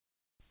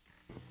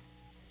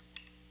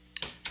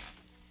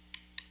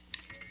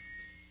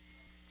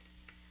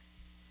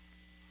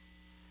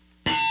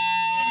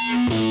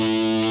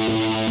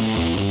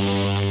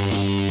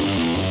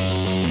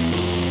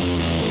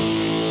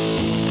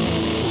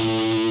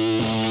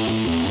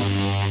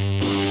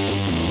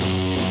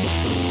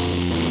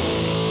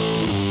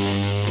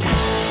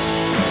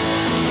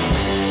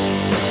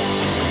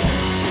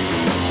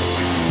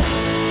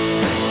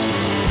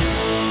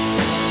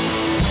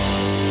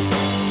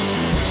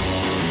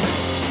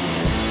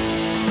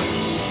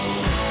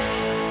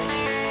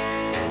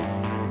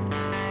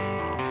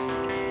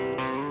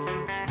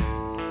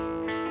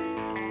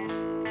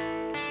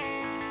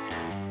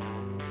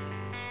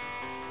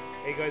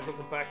guys,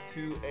 welcome back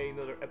to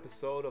another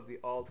episode of the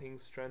All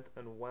Things Strength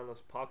and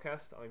Wellness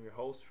podcast. I'm your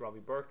host, Robbie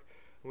Burke,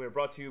 and we are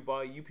brought to you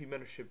by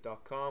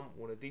upmentorship.com,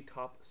 one of the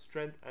top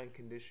strength and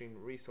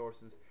conditioning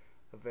resources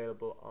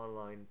available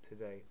online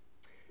today.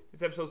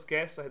 This episode's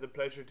guest, I had the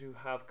pleasure to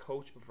have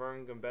Coach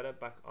Vern Gambetta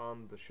back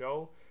on the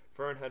show.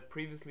 Vern had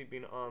previously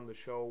been on the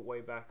show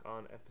way back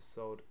on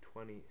episode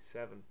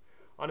 27.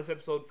 On this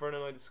episode, Vern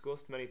and I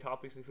discussed many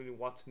topics, including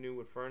what's new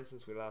with Vern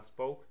since we last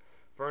spoke,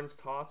 Vern's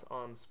thoughts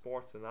on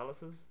sports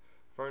analysis,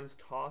 Vern's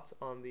thoughts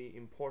on the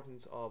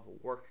importance of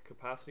work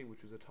capacity,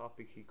 which was a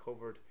topic he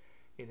covered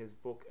in his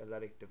book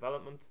Athletic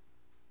Development,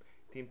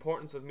 the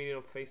importance of meeting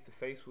up face to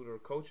face with our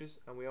coaches,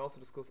 and we also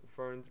discussed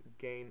Vern's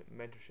GAIN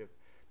mentorship.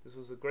 This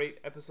was a great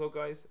episode,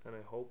 guys, and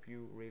I hope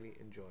you really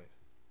enjoy it.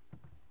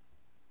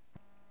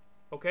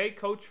 Okay,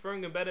 Coach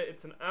Vern Gambetta,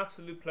 it's an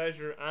absolute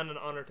pleasure and an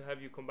honor to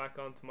have you come back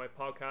onto my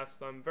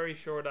podcast. I'm very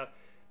sure that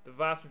the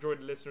vast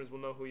majority of listeners will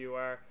know who you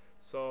are,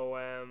 so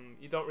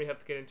you don't really have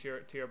to get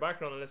into your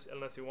background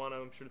unless you want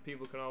to. I'm sure the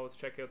people can always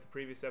check out the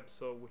previous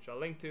episode, which I'll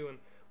link to, and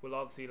we'll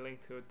obviously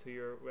link to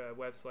your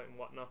website and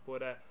whatnot.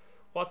 But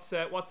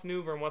what's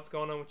new, Vern? What's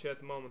going on with you at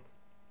the moment?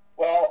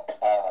 Well,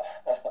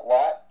 a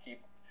lot.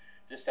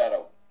 Just had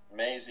an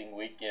amazing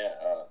weekend,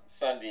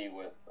 Sunday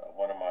with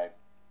one of my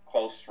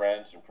close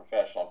friends and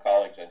professional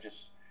colleagues. And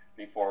just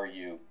before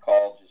you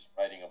called, just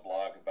writing a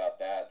blog about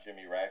that.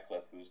 Jimmy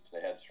Radcliffe, who's the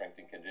head strength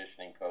and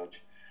conditioning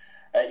coach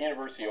at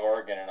University of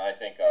Oregon, and I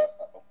think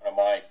one of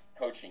my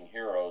coaching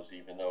heroes,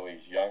 even though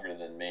he's younger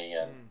than me,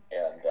 and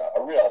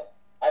a real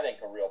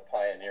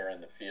pioneer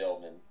in the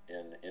field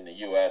in the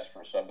U.S.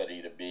 for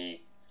somebody to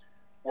be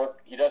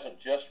work. He doesn't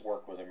just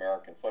work with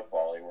American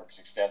football. He works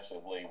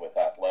extensively with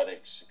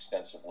athletics,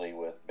 extensively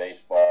with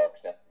baseball,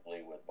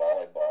 extensively with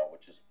volleyball,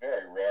 which is a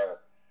very rare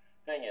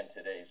thing in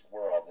today's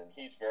world. And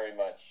he's very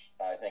much,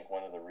 I think,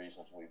 one of the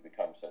reasons we've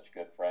become such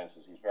good friends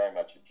is he's very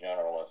much a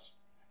generalist,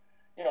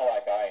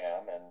 like I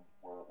am, and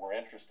we're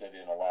interested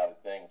in a lot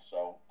of things.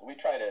 So we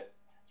try to.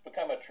 It's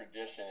become a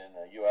tradition in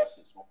the U.S.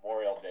 It's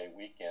Memorial Day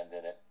weekend,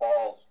 and it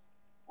falls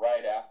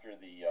right after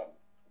the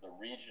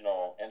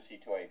regional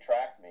NC2A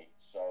track meet.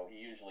 So he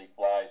usually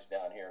flies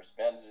down here,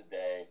 spends a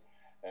day,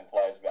 and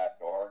flies back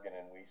to Oregon,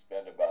 and we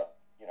spend about,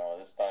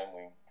 this time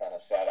we kind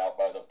of sat out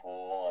by the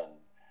pool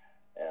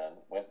and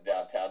went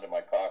downtown to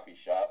my coffee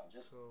shop and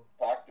just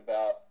talked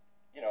about,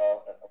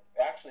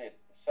 actually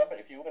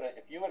somebody, if you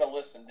would have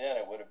listened in,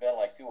 it would have been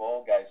like two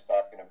old guys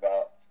talking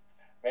about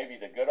maybe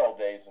the good old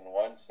days in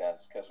one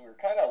sense, because we were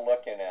kind of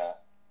looking at,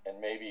 and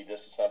maybe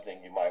this is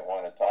something you might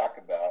want to talk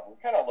about, we're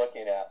kind of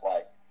looking at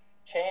like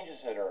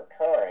changes that are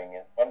occurring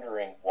and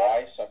wondering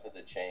why some of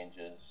the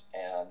changes,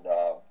 and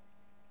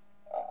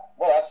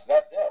that's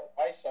it,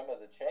 why some of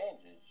the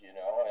changes, and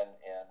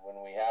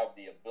when we have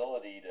the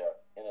ability to,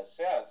 in a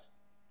sense,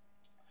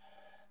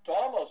 to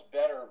almost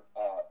better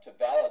to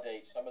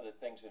validate some of the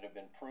things that have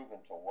been proven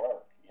to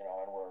work, and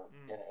we're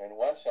in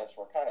one sense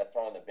we're kind of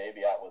throwing the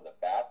baby out with the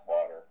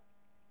bathwater.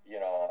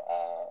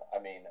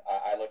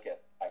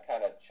 I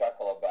kind of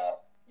chuckle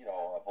about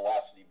a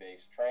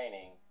velocity-based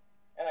training,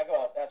 and I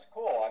go, that's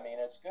cool. I mean,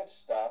 it's good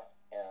stuff.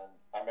 And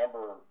I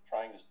remember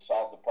trying to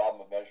solve the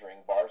problem of measuring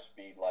bar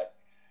speed like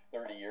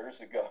 30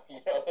 years ago.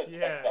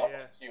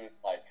 Technology was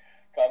like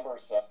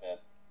cumbersome,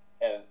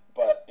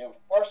 but it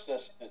forced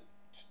us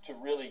to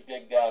really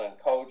dig down and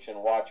coach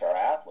and watch our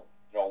athletes.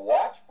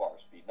 Watch bar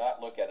speed,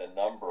 not look at a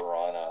number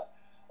on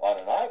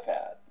an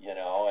iPad.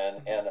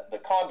 And the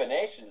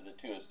combination of the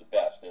two is the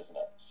best, isn't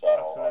it? So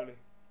absolutely.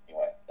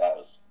 Anyway,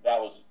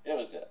 it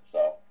was it.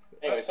 So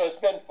anyway, so it's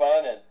been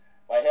fun, and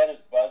my head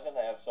is buzzing.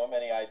 I have so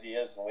many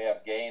ideas, and we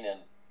have GAIN in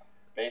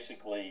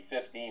basically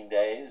 15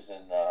 days,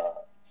 and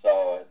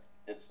so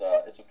it's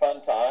a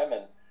fun time,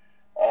 and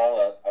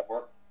I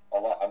work a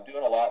lot. I'm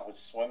doing a lot with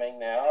swimming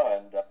now,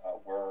 and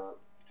we're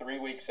 3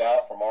 weeks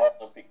out from our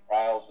Olympic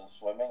trials in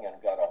swimming,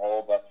 and got a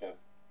whole bunch of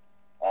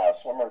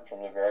swimmers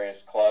from the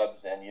various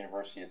clubs and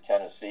University of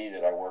Tennessee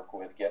that I work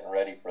with getting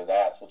ready for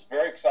that. So it's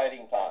very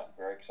exciting time.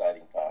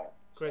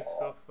 Great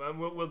stuff.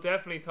 We'll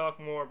definitely talk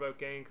more about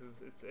GAIN,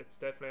 because it's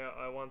definitely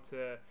it's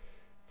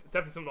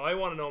definitely something I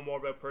want to know more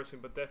about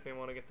personally, but definitely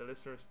want to get the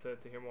listeners to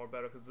hear more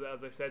about it, because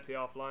as I said to you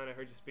offline, I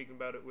heard you speaking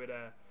about it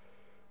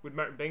with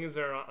Martin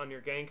Bingazer on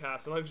your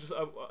GAINcast, and I was just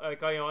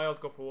I always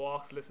go for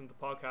walks, listen to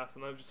podcasts,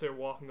 and I was just here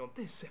walking going,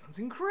 this sounds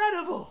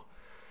incredible.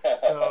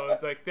 So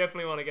it's like,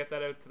 definitely want to get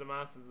that out to the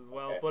masses as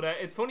well. Okay. But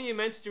it's funny you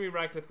mentioned Jimmy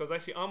Radcliffe, because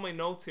actually on my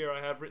notes here I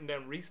have written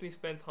down recently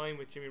spent time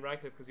with Jimmy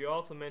Radcliffe, because you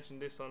also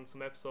mentioned this on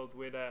some episodes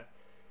with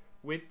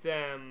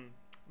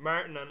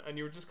Martin, and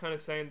you were just kind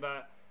of saying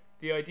that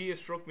the idea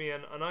struck me,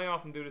 and I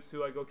often do this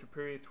too. I go through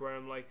periods where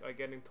I'm like, I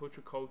get in touch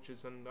with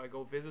coaches and I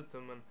go visit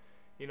them, and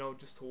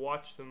just to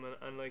watch them,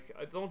 and like,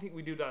 I don't think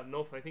we do that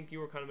enough. And I think you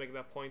were kind of making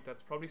that point,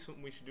 that's probably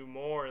something we should do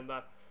more, and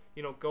that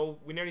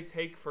we nearly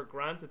take for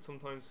granted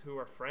sometimes who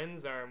our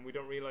friends are, and we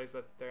don't realize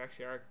that they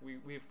actually are.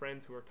 We have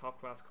friends who are top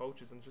class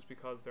coaches, and just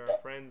because they're our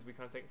friends, we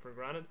kind of take it for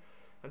granted.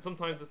 And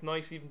sometimes it's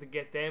nice even to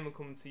get them and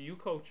come and see you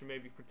coach and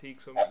maybe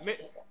critique. So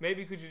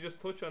maybe could you just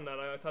touch on that?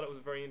 I thought it was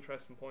a very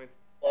interesting point.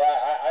 Well,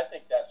 I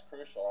think that's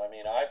crucial. I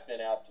mean, I've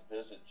been out to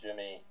visit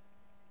Jimmy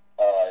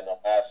in the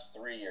last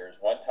 3 years.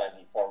 One time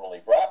he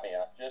formally brought me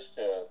out just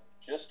to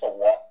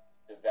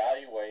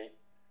evaluate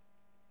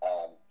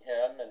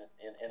him and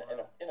in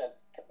an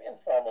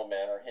informal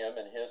manner, him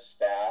and his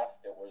staff.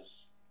 It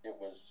was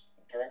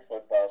during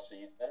football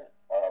season,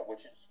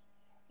 which is,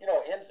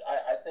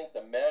 I think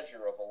the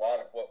measure of a lot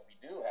of what we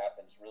do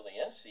happens really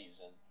in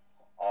season,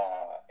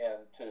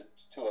 and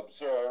to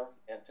observe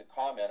and to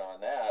comment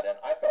on that. And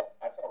I felt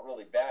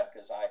really bad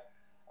because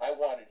I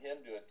wanted him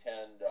to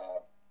attend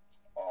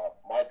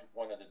my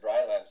one of the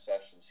dryland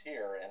sessions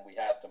here, and we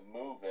had to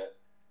move it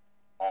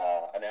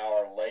an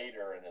hour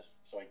later,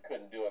 so he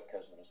couldn't do it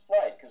because of his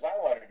flight. Because I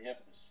wanted him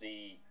to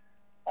see,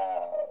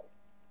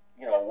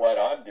 what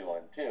I'm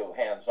doing too,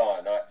 hands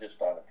on, not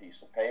just on a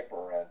piece of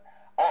paper. And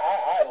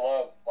I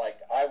love, like,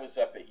 I was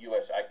up at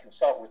I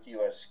consult with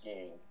US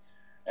Skiing,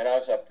 and I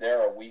was up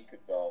there a week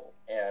ago.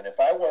 And if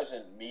I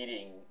wasn't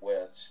meeting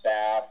with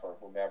staff or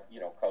whomever,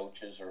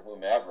 coaches or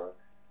whomever,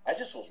 I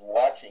just was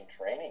watching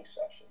training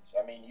sessions.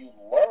 I mean, you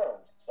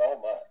learn so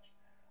much.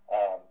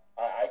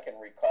 I can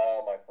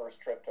recall my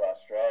first trip to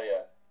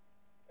Australia,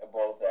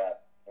 both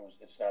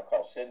it's now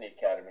called Sydney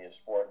Academy of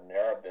Sport in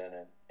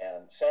Narrabeen,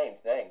 and same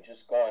thing,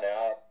 just going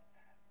out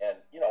and,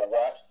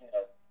 watching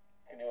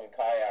canoe and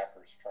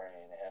kayakers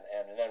train,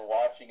 and then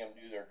watching them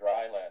do their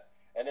dry land,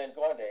 and then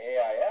going to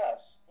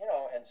AIS,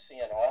 and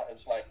seeing it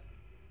was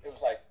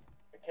like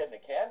a kid in a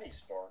candy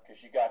store,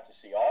 because you got to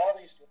see all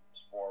these different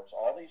sports,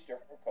 all these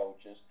different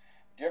coaches,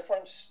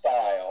 different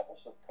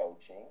styles of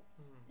coaching,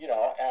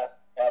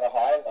 at a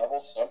high level,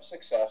 some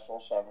successful,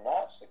 some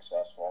not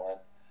successful. And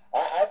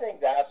I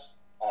think that's,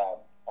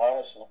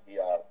 honestly,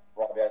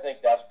 Robbie, I think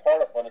that's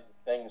part of one of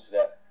the things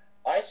that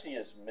I see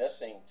is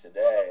missing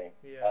today,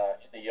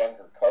 in the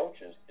younger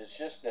coaches, is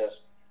just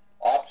this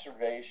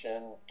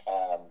observation.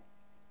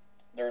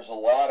 There's a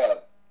lot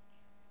of,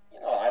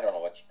 I don't know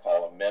what you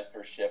call them,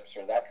 mentorships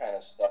or that kind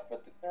of stuff,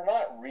 but they're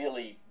not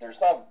really, there's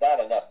not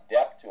enough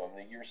depth to them.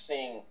 That you're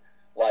seeing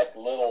like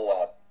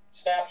little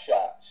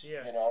snapshots,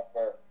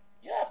 where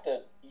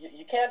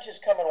you can't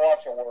just come and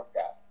watch a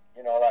workout.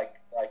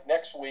 Like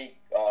next week,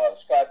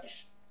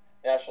 Scottish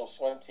national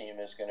swim team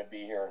is going to be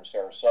here in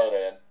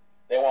Sarasota, and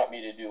they want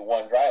me to do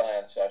one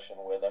dryland session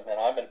with them, and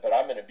I'm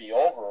going to be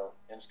over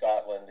in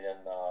Scotland in,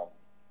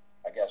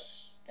 I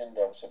guess, end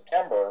of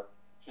September,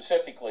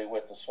 specifically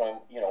with the swim,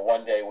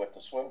 one day with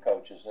the swim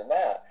coaches and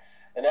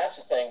that's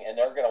the thing. And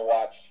they'll be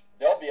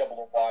able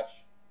to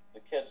watch the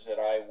kids that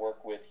I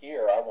work with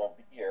here. I won't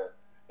be here.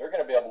 They're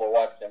going to be able to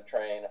watch them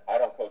train. I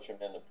don't coach them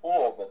in the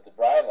pool, but the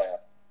dry land.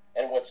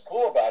 And what's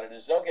cool about it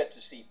is they'll get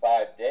to see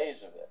 5 days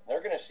of it.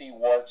 They're going to see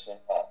warts and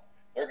all.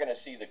 They're going to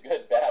see the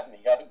good, bad, and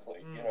the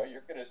ugly.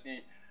 You're going to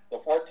see the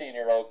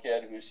 14-year-old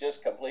kid who's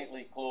just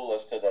completely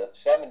clueless to the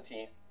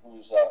 17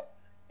 who's a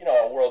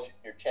world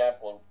junior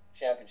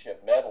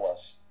championship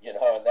medalist, and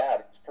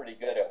that he's pretty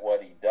good at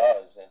what he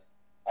does. And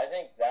I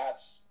think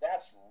that's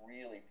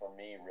really, for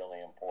me, really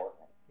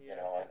important.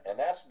 And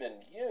that's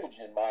been huge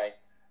in my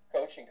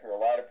coaching career. A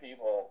lot of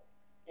people,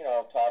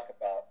 talk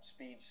about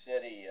Speed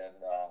City and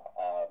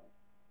God,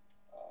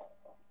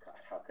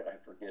 how could I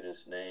forget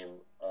his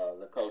name?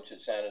 The coach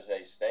at San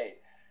Jose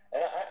State.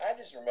 And I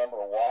just remember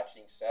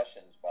watching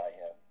sessions by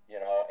him,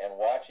 and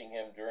watching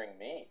him during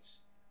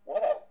meets.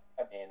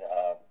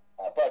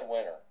 Bud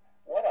Winter.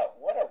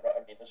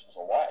 This was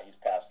a lot. He's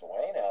passed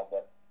away now,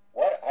 but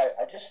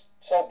I just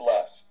so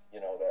blessed,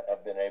 to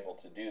have been able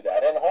to do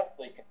that, and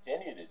hopefully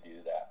continue to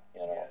do that,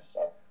 Yeah.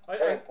 So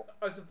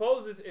I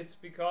suppose it's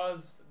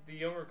because the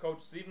younger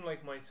coaches, even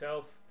like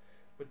myself,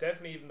 but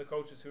definitely even the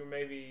coaches who are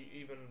maybe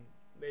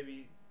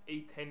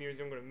 8-10 years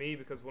younger than me,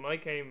 because I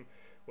came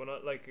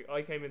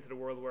into the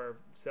world where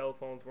cell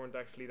phones weren't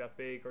actually that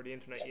big, or the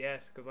internet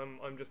yet, because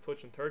I'm just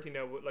touching 30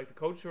 now, but like the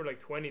coaches who are like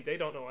 20, they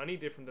don't know any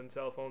different than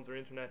cell phones or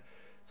internet.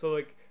 So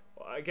like,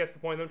 I guess the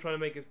point I'm trying to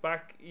make is,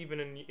 back even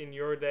in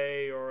your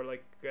day, or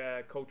like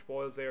Coach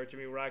Boyle's day, or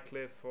Jimmy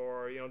Radcliffe,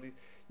 or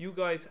you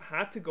guys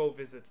had to go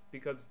visit,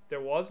 because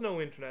there was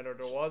no internet, or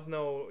there was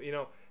no,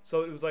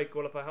 so it was like,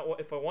 well,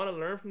 if I want to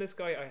learn from this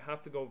guy, I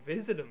have to go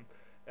visit him.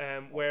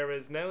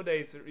 Whereas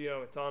nowadays,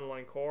 it's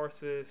online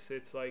courses.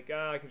 It's like,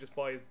 I can just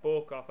buy his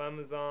book off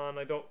Amazon.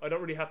 I don't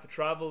really have to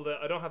travel.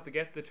 I don't have to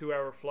get the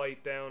 2-hour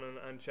flight down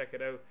and check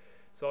it out.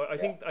 So I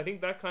think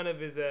that kind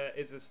of is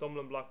a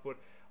stumbling block. But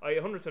I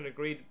 100%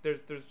 agree.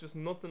 There's just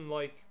nothing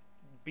like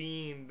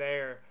being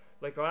there.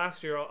 Like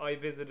last year, I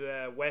visited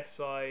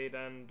Westside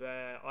and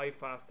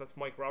IFAST. That's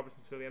Mike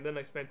Robertson's facility, and then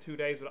I spent 2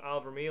 days with Al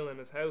Vermeil in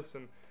his house,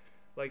 and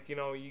like, you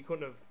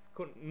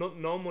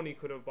no money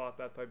could have bought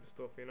that type of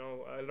stuff.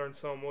 I learned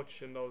so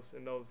much in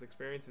those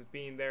experiences,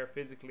 being there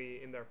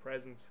physically in their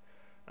presence.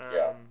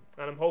 And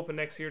I'm hoping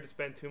next year to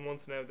spend 2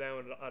 months now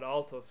down at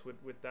Altus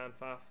with Dan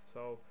Pfaff.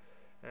 So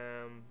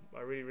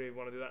I really, really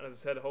want to do that. And as I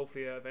said,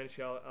 hopefully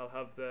eventually I'll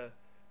have the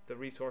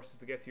resources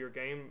to get to your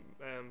game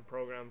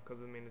program, because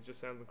it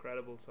just sounds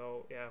incredible.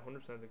 So yeah,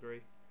 100%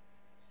 agree.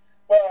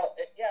 Well,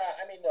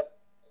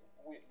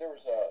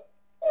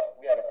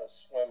 we had a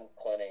swim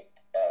clinic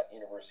at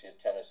University of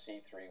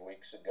Tennessee 3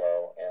 weeks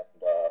ago, and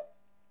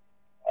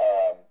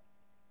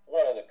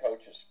one of the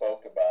coaches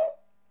spoke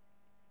about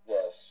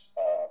this,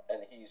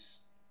 and he's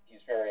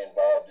very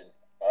involved in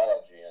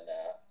technology in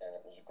that, and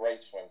it was a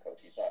great swim coach.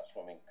 He's not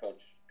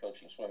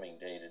coaching swimming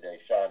day to day.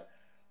 Sean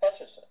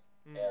Hutchison,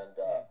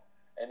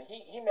 and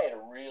he made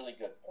a really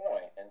good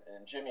point,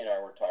 and Jimmy and I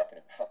were talking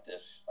about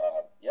this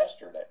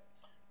yesterday.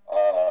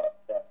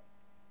 That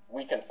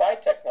we can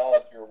fight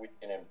technology or we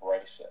can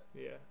embrace it.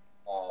 Yeah.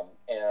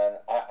 And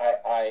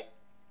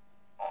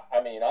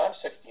I mean, I'm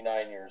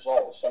 69 years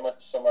old. So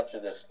much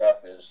of this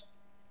stuff is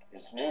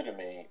new to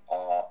me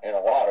in a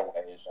lot of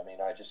ways. I mean,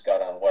 I just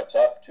got on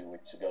WhatsApp 2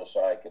 weeks ago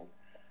so I can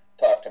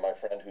talk to my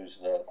friend who's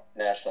the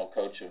national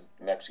coach of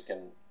the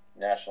Mexican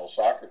national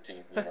soccer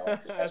team. You know,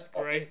 that's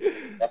great.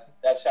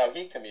 That's how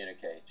he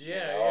communicates.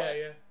 Yeah, you know?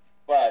 yeah.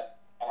 But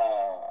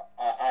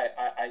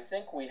I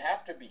think we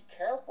have to be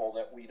careful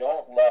that we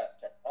don't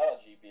let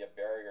technology be a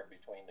barrier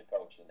between the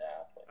coach and the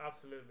athlete.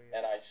 Absolutely.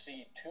 And I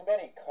see too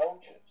many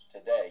coaches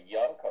today,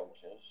 young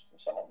coaches, and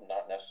some of them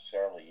not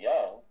necessarily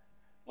young,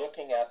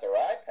 looking at their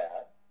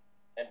iPad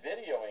and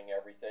videoing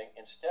everything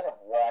instead of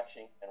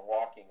watching and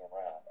walking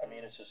around. I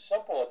mean, it's as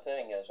simple a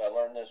thing as, I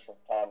learned this from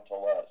Tom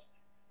Tellez.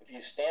 If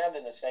you stand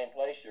in the same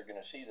place, you're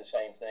going to see the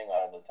same thing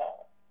all the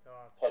time.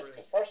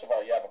 Because first of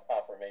all, you have a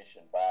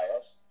confirmation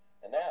bias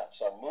and that.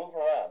 So move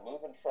around,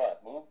 move in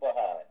front, move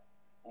behind.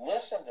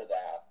 Listen to the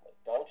athlete.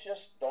 Don't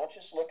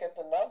just look at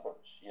the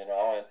numbers, you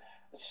know, and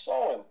it's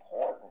so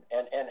important.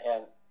 And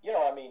you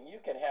know, I mean, you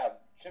can have,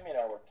 Jimmy and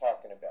I were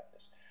talking about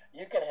this,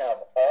 you can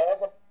have all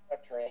the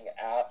monitoring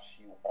apps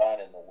you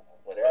want in the world,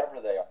 whatever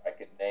they are. I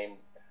could name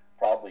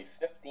probably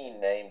 15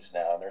 names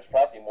now, and there's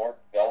probably more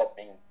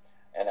developing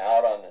and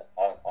out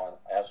on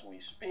as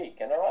we speak,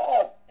 and they're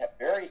all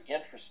very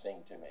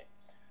interesting to me.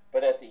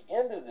 But at the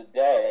end of the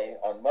day,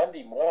 on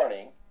Monday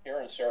morning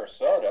here in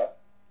Sarasota,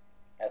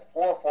 at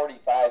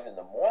 4:45 in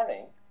the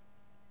morning,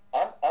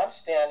 I'm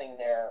standing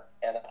there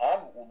and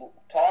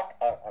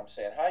I'm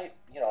saying,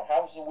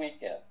 how's the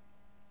weekend?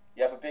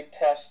 You have a big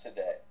test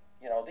today.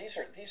 You know, these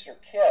are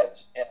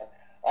kids, and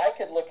I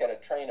could look at a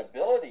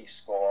trainability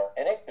score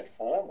and it could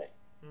fool me.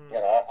 You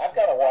know, I've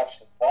got to watch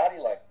the body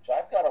language.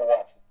 I've got to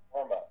watch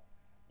warm up.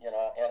 You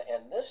know,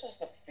 and this is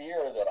the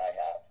fear that I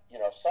have. You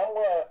know,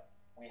 somewhere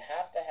we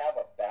have to have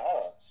a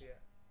balance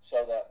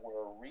so that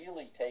we're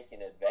really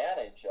taking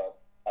advantage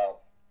of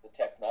the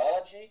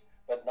technology,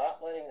 but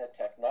not letting the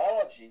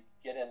technology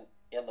get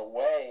in the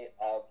way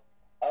of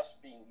us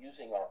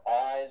using our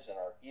eyes and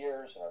our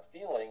ears and our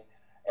feeling.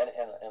 And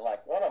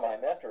like one of my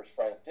mentors,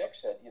 Frank Dick,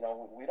 said, you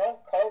know, we don't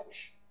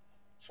coach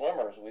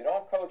swimmers, we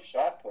don't coach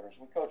shot putters,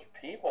 we coach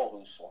people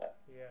who swim.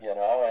 You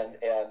know,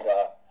 and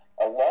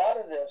a lot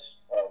of this,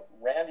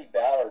 Randy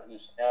Ballard,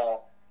 who's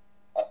now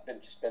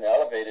been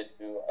elevated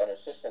to an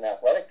assistant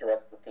athletic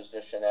director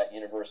position at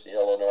University of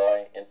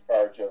Illinois in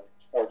charge of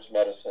sports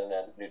medicine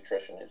and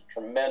nutrition, is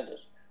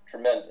tremendous.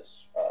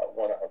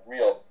 A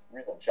real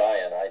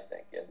giant, I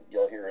think, and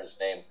you'll hear his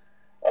name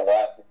a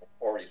lot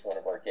before. He's one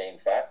of our GAIN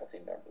faculty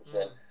members,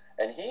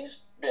 and he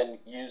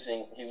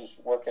was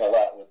working a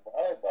lot with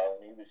volleyball,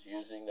 and he was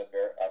using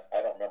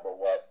I don't remember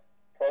what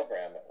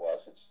program it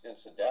was. It's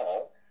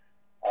incidental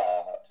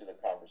to the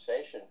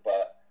conversation,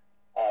 but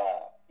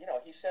you know,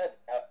 he said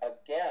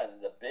again,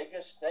 the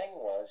biggest thing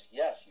was,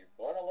 yes, you're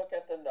going to look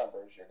at the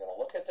numbers, you're going to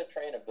look at the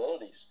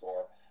trainability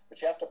score,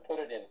 but you have to put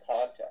it in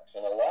context.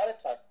 And a lot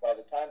of times, by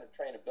the time the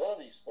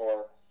trainability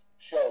score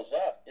shows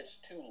up, it's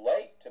too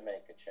late to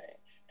make a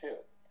change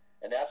too,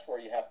 and that's where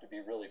you have to be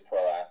really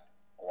proactive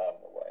along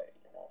the way.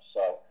 You know,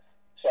 so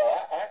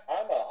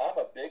I'm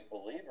a big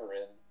believer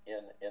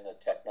in the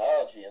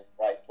technology in the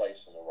right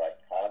place in the right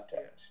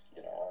context.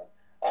 You know,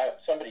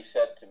 somebody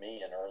said to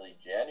me in early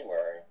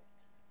January,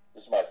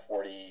 this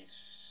is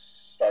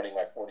starting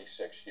my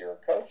 46th year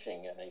of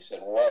coaching, and he said,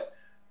 what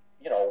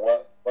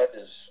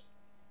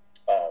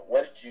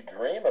did you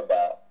dream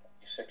about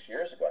 6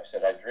 years ago? I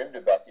said, I dreamed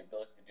about the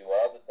ability to do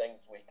all the things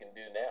we can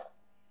do now,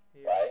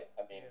 right?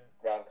 I mean,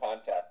 ground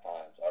contact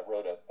times. I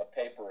wrote a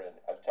paper, and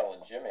I was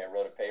telling Jimmy, I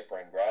wrote a paper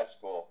in grad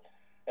school,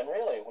 and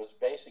really it was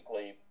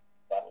basically,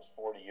 that was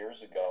 40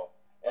 years ago,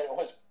 and it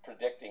was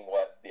predicting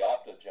what the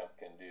OptoJump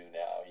can do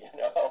now, you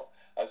know?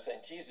 I was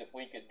saying, geez, if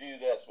we could do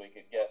this, we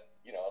could get,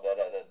 you know, that,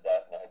 and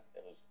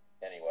it was,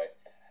 anyway.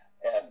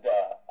 And,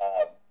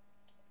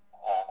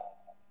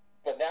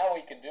 but now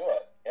we can do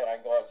it. And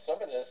I'm going,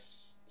 some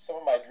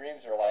of my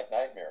dreams are like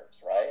nightmares,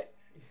 right?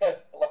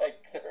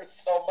 Like, there's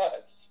so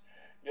much,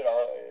 you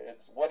know,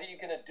 it's, what are you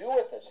going to do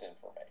with this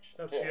information?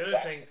 That's the other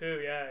thing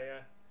too,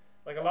 yeah.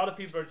 Like, a lot of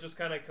people are just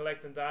kind of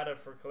collecting data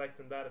for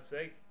collecting data's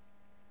sake.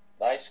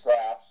 Nice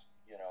graphs,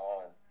 you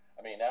know, and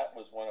I mean, that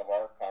was one of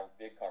our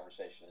big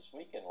conversations this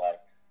weekend, like,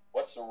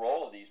 what's the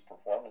role of these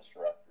performance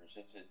directors?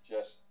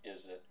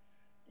 Is it,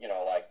 you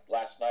know, like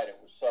last night it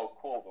was so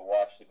cool to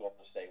watch the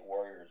Golden State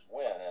Warriors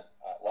win, and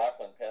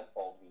Lachlan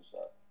Penfold, who's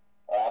a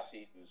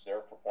Aussie, who's their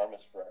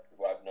performance director,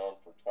 who I've known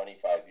for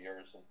 25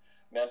 years and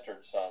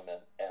mentored some,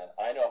 and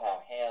I know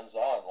how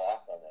hands-on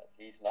Lachlan is.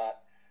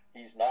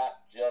 He's not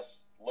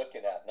just look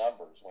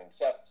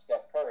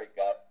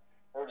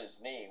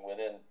me,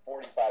 within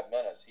 45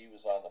 minutes, he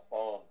was on the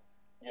phone,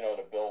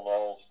 to Bill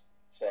Knowles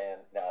saying,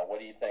 now, what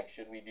do you think?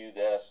 Should we do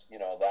this,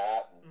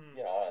 that? And,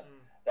 and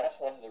that's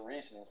one of the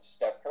reasons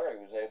Steph Curry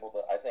was able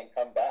to, I think,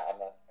 come back. I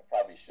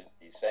probably shouldn't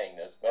be saying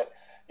this, but,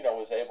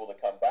 was able to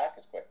come back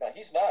as quick. Now,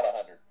 he's not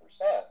 100%,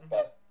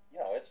 but,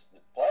 it's the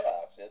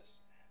playoffs.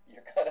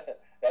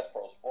 That's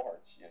pro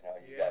sports, you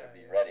got to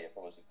be ready. If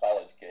it was a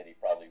college kid, he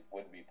probably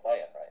wouldn't be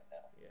playing right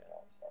now. Yeah.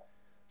 So.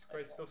 It's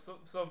great stuff.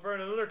 So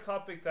Vern, another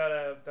topic that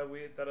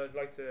I'd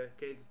like to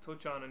get to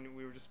touch on, and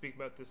we were just speaking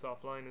about this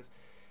offline, is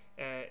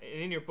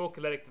in your book,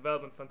 Athletic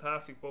Development,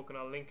 fantastic book, and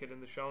I'll link it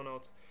in the show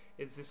notes,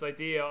 is this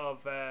idea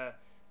of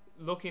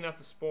looking at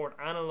the sport,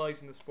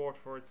 analysing the sport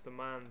for its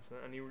demands,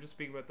 and you were just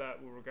speaking about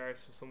that with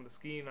regards to some of the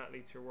skiing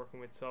athletes you're working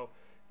with. So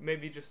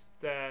maybe just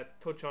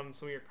touch on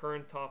some of your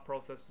current thought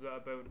processes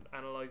about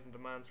analysing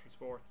demands for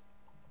sports.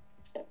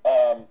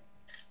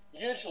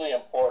 Hugely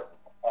important,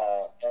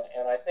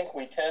 and I think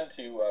we tend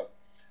to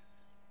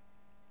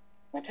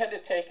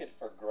take it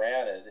for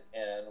granted.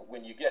 And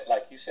when you get,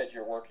 like you said,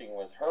 you're working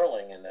with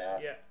hurling in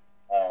that,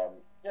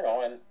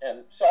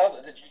 and so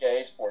all the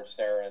GAA sports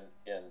there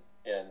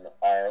in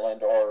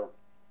Ireland, or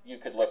you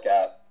could look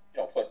at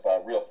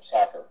football, real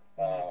soccer.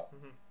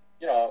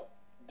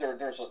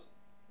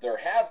 There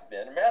have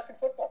been, American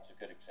football is a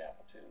good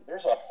example too.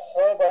 There's a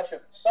whole bunch of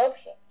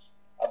assumptions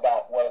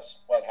about what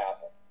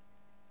happened.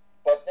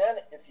 But then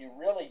if you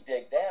really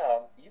dig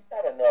down, you've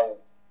got to know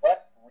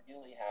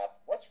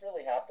what's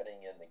really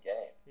happening in the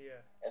game. Yeah.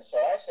 And so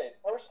I say,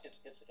 first,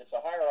 it's a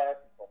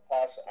hierarchical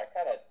process. I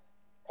kind of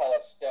call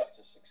it step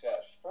to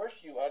success. First,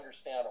 you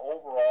understand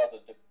overall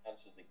the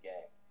demands of the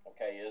game.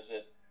 Okay, is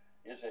it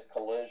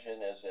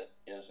collision? Is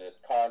it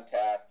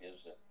contact?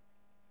 Is it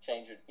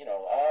change it?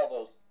 All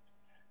those.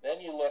 Then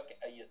you look.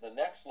 The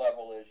next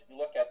level is you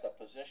look at the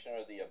position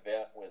of the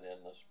event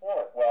within the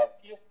sport. Well,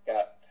 if you've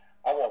got,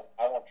 I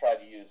won't try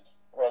to use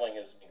hurling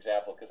as an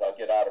example because I'll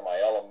get out of my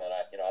element.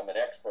 I'm an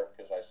expert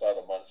because I saw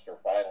the Munster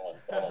final and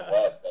fell in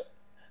love.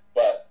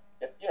 But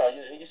if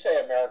you say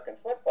American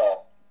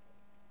football,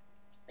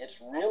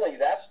 it's really,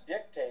 that's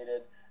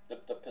dictated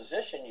the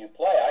position you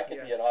play. I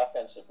could be an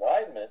offensive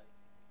lineman,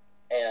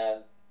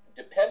 and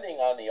depending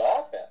on the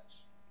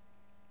offense,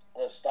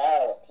 the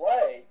style of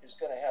play is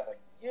going to have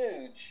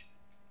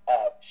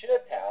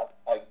should have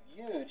a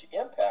huge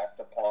impact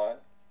upon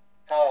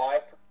how I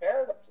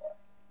prepare to play.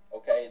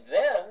 Okay,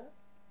 then,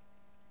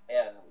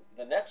 and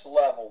the next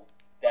level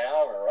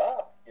down or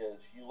up is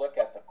you look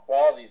at the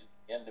qualities of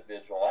the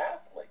individual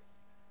athlete.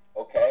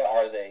 Okay,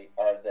 are they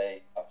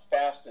a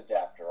fast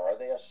adapter? Are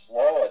they a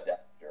slow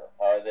adapter?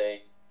 Are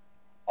they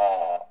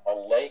a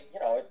late?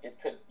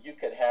 You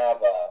could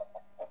have a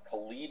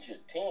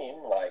collegiate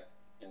team like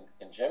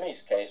in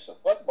Jimmy's case of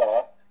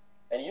football,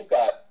 and you've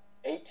got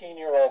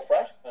 18-year-old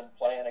freshmen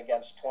playing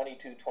against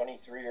 22,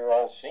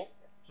 23-year-old seniors.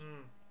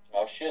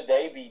 Should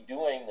they be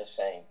doing the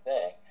same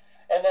thing?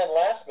 And then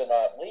last but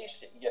not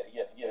least,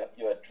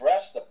 you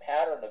address the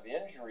pattern of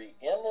injury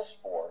in the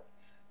sport,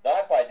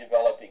 not by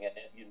developing it.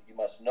 You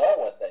must know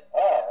what they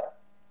are,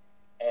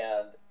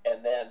 and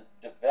then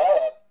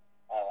develop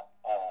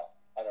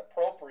an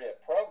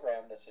appropriate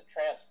program that's a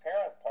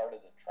transparent part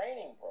of the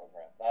training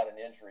program, not an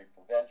injury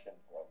prevention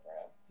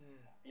program.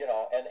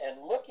 And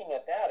looking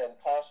at that and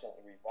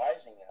constantly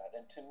revising that.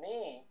 And to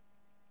me,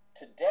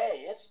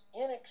 today, it's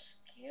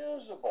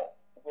inexcusable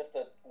with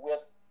the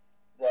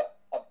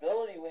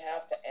ability we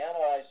have to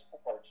analyze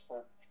sports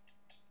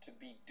to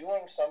be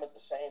doing some of the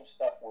same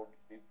stuff we're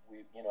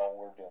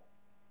doing.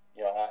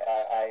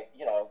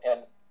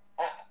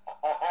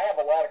 I have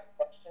a lot of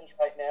questions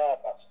right now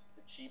about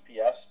the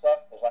GPS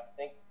stuff because I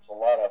think there's a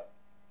lot of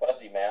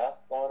fuzzy math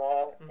going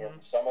on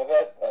in some of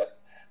it, but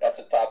that's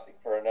a topic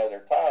for another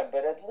time.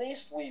 But at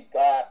least we've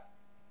got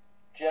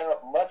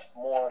much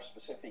more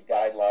specific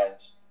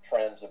guidelines,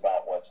 trends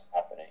about what's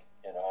happening,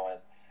 and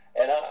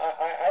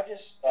I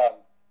just,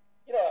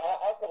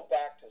 I'll go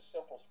back to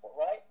simple sport,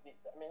 right?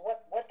 I mean,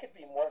 what could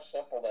be more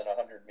simple than a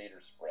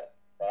 100-meter sprint,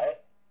 right?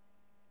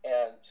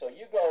 And so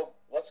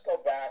let's go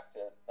back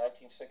to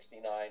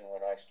 1969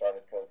 when I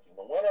started coaching.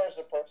 The winner is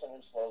the person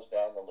who slows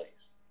down the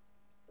least.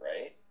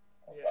 Great.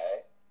 Okay.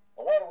 Yeah.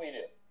 And what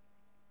do?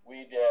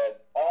 We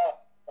did,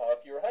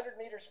 if you're a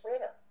 100-meter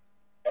sprinter,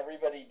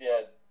 everybody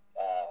did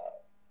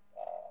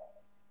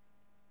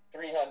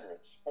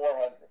 300s,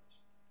 400s,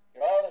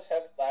 all this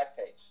heavy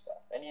lactate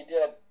stuff. And you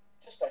did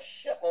just a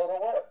shitload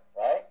of work,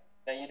 right?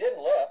 Now, you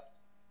didn't lift,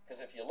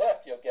 because if you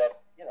lift, you'll get,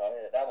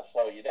 that'll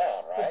slow you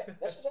down, right?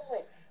 This is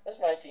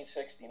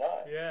 1969.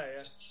 Yeah.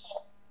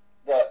 So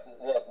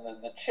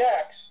the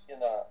Czechs in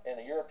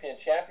the European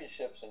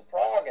Championships in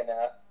Prague and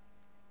that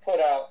put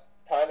out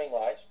timing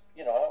lights,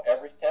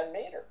 every 10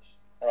 meters.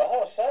 And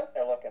all of a sudden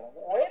they're looking,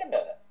 wait a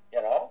minute,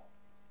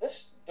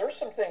 there's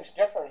some things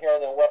different here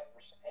than what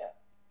we're saying.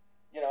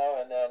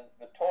 And then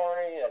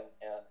Vittori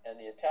and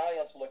the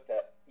Italians looked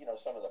at,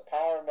 some of the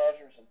power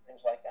measures and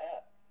things like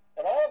that.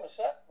 And all of a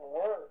sudden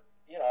we're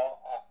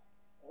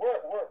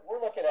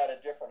looking at a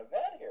different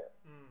event here.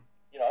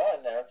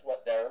 And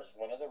there's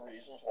one of the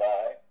reasons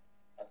why,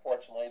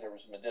 unfortunately, there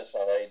was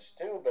medicinal aids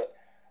too, but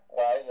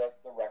why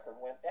the record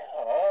went down.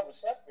 All of a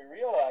sudden, we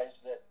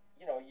realized that,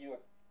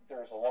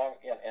 there's a long,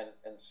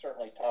 and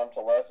certainly Tom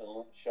Tellez and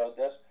Luke showed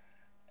this,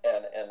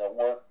 and the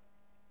work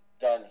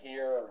done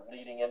here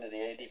leading into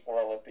the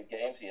 84 Olympic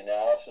Games, the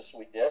analysis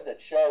we did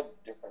that showed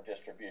different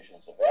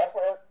distributions of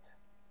effort,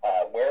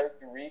 where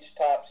you reach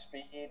top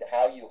speed,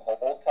 how you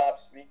hold top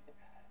speed,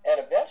 and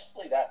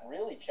eventually that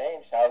really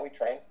changed how we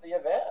train for the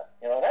event.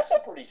 And that's a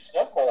pretty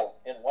simple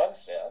in one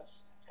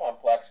sense,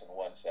 complex in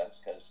one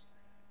sense, because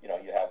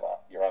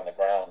you're on the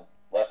ground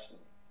less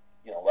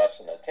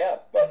than a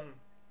tenth, but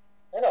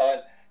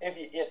and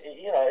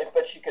if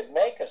but you could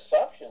make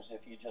assumptions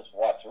if you just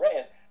watch the race,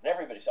 and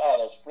everybody says, "Oh,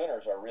 those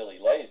sprinters are really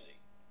lazy,"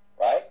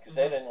 right? Because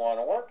they didn't want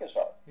to work as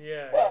hard.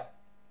 Yeah. Well,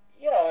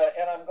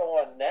 and I'm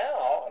going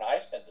now, and I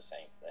said the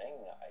same thing.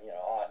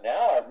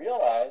 Now I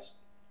realize,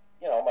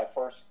 my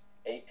first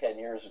 8-10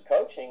 years of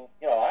coaching,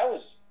 I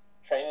was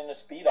training the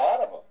speed out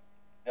of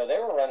them. They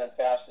were running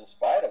fast in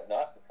spite of,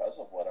 not because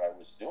of what I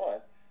was doing.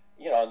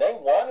 And they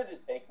wanted to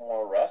take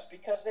more rest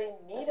because they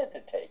needed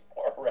to take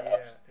more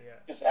rest. Yeah.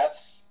 Because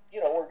that's,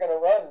 we're going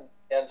to run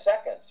 10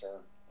 seconds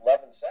or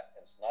 11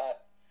 seconds, not.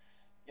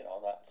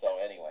 So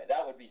anyway,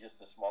 that would be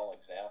just a small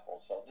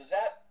example. So does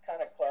that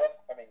kind of clarify?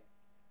 I mean.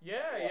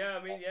 Yeah,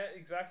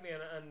 exactly.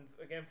 And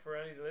again, for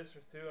any of the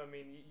listeners too,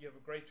 you have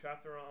a great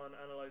chapter on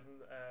analysing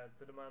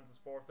the demands of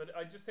sports.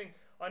 I just think,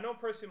 I know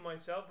personally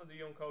myself as a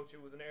young coach,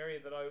 it was an area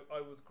that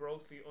I was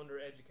grossly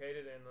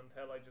undereducated in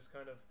until I just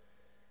kind of,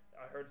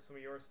 I heard some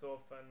of your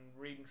stuff and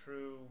reading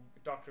through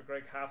Dr.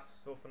 Greg Half's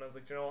stuff, and I was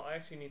like, I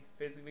actually need to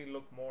physically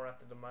look more at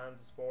the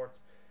demands of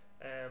sports.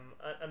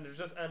 And there's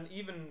just, and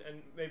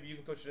maybe you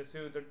can touch this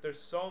too,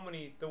 there's so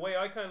many, the way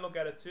I kind of look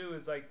at it too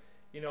is like,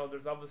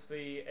 there's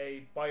obviously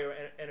a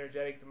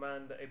bioenergetic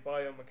demand, a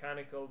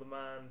biomechanical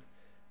demand,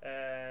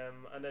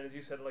 and then as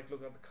you said, like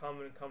looking at the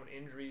common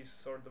injuries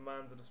sort of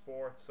demands of the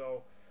sport.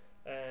 So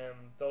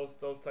those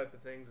type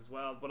of things as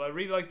well. But I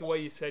really like the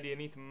way you said you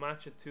need to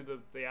match it to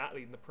the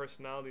athlete and the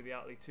personality of the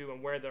athlete too,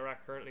 and where they're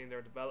at currently in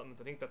their development.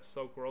 I think that's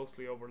so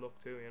grossly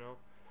overlooked too.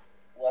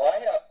 Well,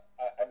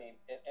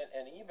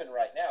 and even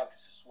right now,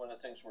 because this is one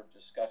of the things we're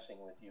discussing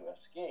with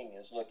U.S. Skiing,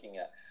 is looking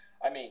at,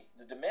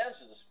 the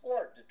demands of the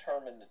sport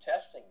determine the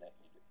testing that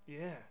you do.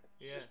 Yeah.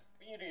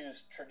 You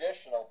use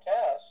traditional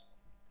tests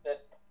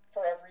that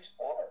for every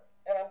sport,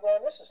 and I'm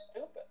going, this is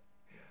stupid.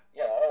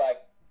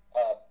 Like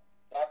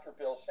Dr.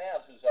 Bill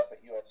Sands, who's up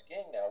at U.S.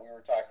 Skiing now, we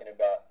were talking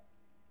about,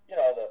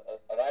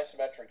 an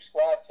isometric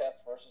squat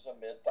test versus a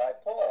mid-thigh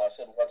pull. I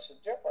said, what's the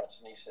difference?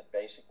 And he said,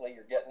 basically,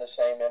 you're getting the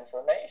same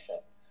information.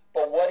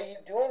 But what are you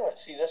doing with it?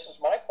 See, this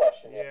is my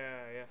question.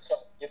 Yeah. So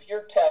if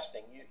you're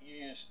testing, you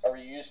use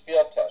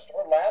field test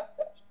or lab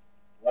test.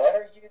 What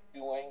are you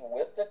doing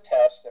with the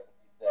test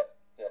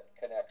that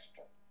connects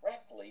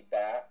directly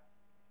back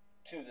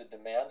to the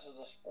demands of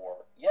the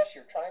sport? Yes,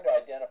 you're trying to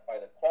identify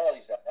the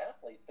qualities of that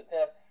athlete, but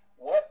then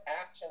what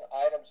action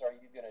items are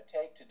you going to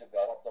take to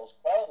develop those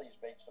qualities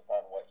based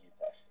upon what you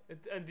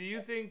tested? And do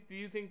you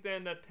think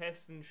then that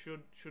testing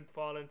should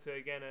fall into,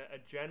 again, a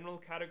general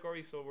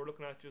category? So we're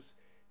looking at just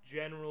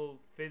general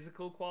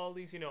physical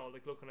qualities,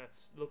 like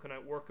looking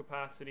at work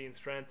capacity and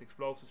strength,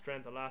 explosive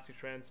strength, elastic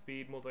strength,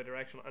 speed,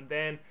 multi-directional, and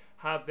then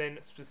have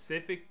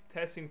specific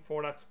testing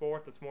for that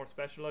sport that's more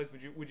specialized?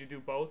 Would you do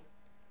both?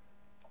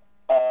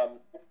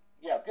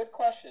 Yeah, good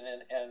question.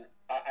 And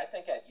I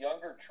think at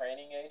younger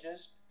training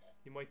ages,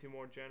 you might do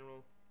more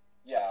general.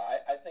 Yeah,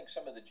 I think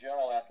some of the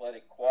general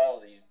athletic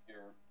qualities,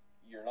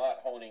 you're not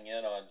honing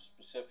in on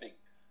specific,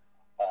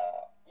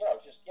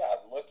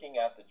 looking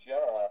at the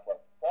general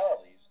athletic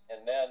qualities,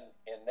 and then,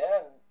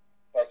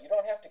 but you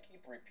don't have to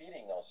keep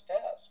repeating those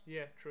tests.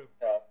 Yeah, true.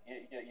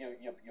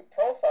 You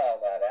profile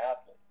that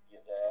athlete,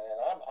 and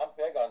I'm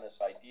big on this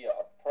idea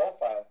of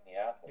profiling the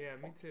athlete. Yeah,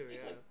 me too.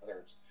 Yeah. Whether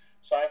it's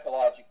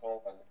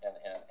psychological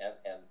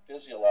and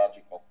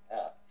physiological,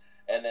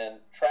 and then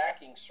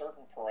tracking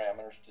certain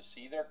parameters to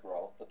see their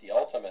growth. But the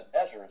ultimate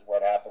measure is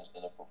what happens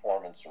in the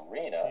performance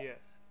arena. Yeah.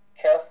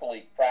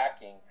 Carefully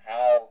tracking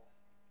how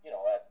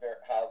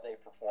how they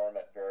perform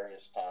at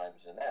various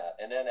times in that,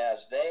 and then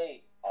as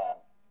they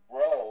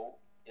grow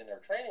in their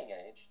training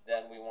age,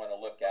 then we want to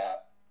look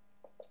at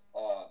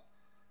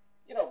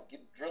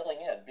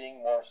drilling in, being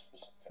more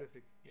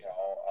specific.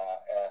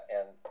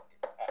 And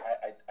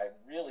I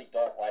really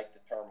don't like the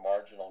term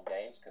marginal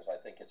gains, because I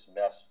think it's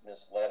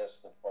misled us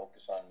to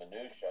focus on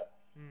minutia.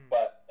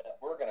 But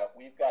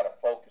we've got to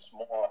focus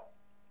more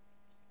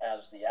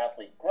as the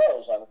athlete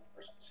grows on what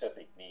their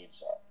specific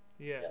needs are.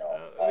 Yeah,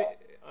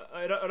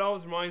 it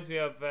always reminds me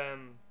of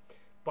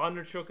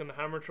Bondarchuk and the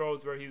hammer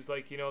throws, where he was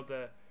like,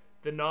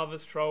 the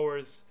novice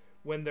throwers,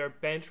 when their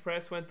bench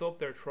press went up,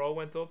 their throw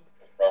went up,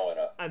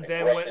 and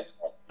then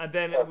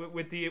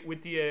with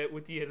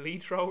the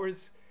elite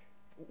throwers,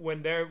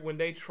 when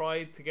they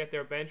tried to get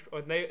their bench,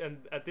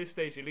 and at this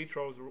stage elite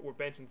throwers were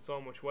benching so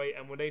much weight,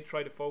 and when they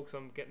tried to focus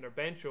on getting their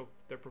bench up,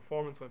 their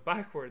performance went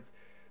backwards,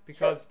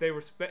 because they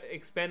were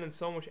expending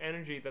so much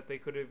energy that they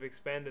could have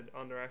expended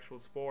on their actual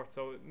sport.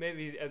 So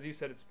maybe, as you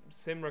said, it's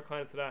similar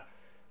kind of to that.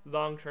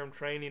 long-term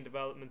training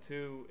development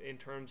too in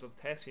terms of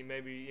testing.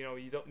 Maybe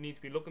you don't need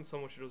to be looking so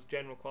much at those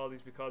general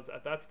qualities, because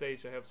at that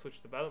stage they have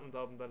such development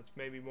of them that it's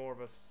maybe more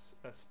of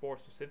a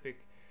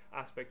sport-specific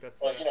aspect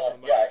that's well,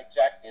 yeah,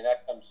 exactly, and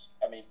that comes.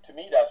 I mean, to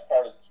me, that's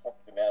part of the sport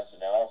demands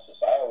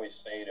analysis. I always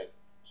say to,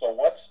 so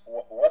what's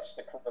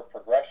the career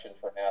progression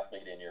for an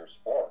athlete in your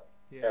sport?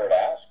 Yeah. Fair to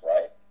ask,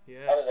 right?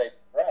 Yeah. How do they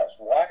progress?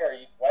 Why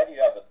do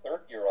you have a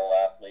 30-year-old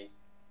athlete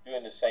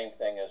doing the same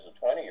thing as a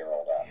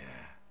 20-year-old athlete?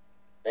 Yeah.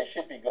 They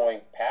should be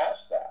going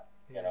past that,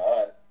 Yeah.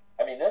 And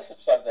I mean, this is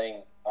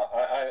something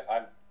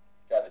I'm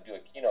got to do a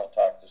keynote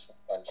talk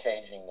on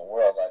changing the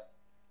world. I've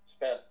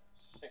spent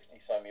 60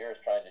 some years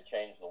trying to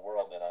change the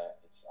world, and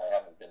I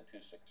haven't been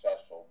too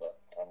successful, but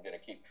I'm going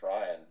to keep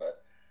trying.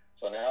 But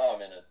so now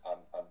I'm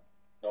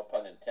no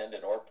pun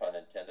intended or pun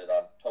intended,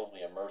 I'm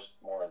totally immersed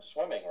more in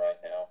swimming right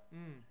now.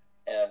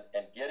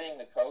 And getting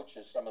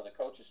some of the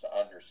coaches to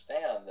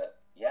understand that,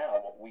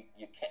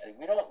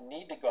 we don't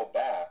need to go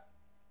back.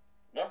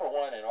 Number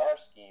one, in our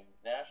scheme,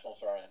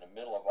 nationals are in the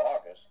middle of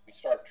August. We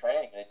start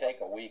training, they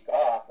take a week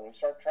off, and we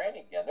start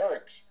training again. They're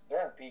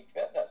in peak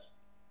fitness.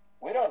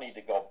 We don't need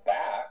to go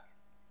back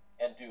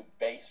and do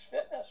base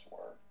fitness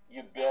work.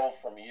 You build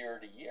from year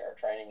to year.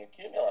 Training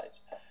accumulates.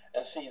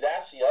 And see,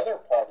 that's the other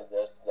part of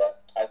this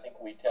that I think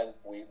we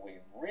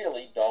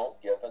really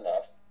don't give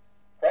enough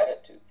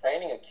credit to.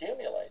 Training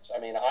accumulates. I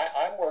mean,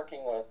 I'm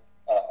working with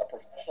a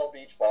professional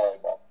beach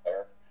volleyball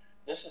player.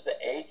 This is the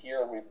 8th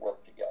year we've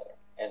worked together.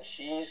 And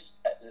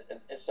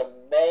it's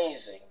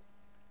amazing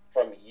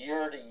from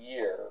year to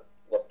year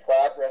the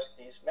progress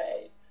he's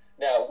made.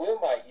 Now, we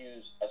might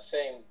use a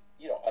same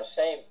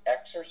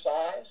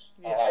exercise,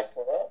 a high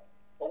pull,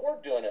 but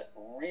we're doing it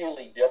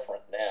really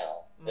different now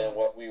than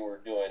what we were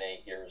doing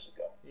 8 years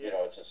ago. Yeah.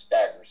 It's a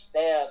stagger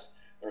stance.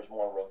 There's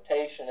more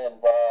rotation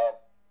involved.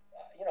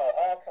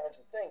 All kinds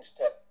of things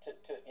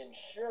to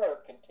ensure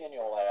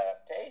continual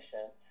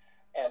adaptation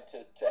and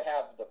to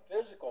have the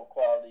physical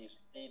qualities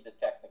lead the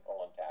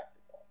technical and tactical.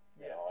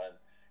 And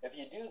if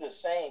you do the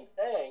same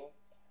thing,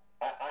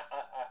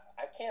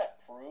 I can't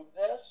prove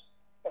this,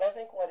 but I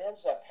think what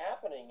ends up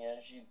happening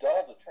is you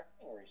dull the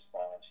training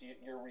response.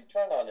 Your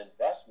return on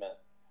investment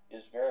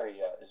is very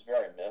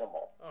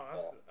minimal.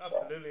 Oh,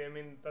 absolutely. So. I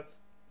mean,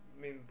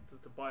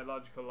 there's the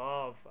biological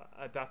law of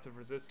adaptive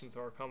resistance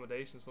or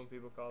accommodation, some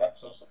people call it.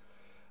 So,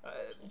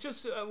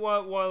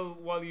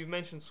 while you've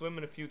mentioned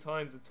swimming a few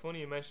times, it's funny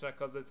you mention that,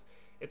 because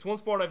it's one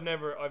sport I've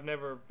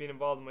never been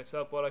involved in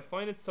myself, but I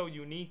find it so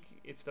unique,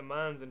 its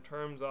demands in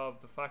terms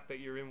of the fact that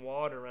you're in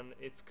water, and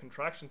its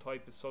contraction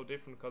type is so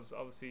different, because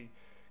obviously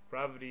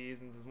gravity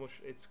isn't as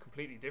much, it's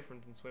completely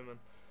different in swimming.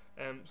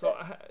 So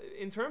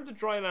in terms of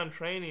dry land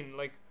training,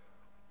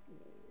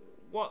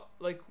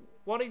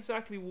 what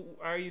exactly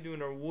are you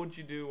doing, or would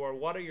you do, or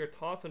what are your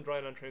thoughts on dry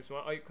land training?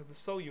 Because it's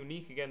so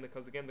unique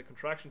because the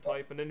contraction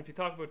type, and then if you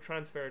talk about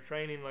transfer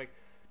training,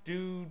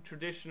 do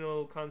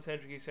traditional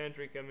concentric,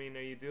 eccentric, I mean,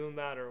 are you doing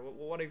that, or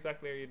what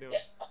exactly are you doing?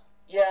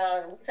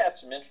 Yeah, we've had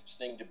some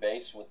interesting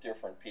debates with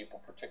different people,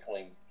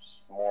 particularly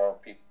more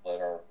people that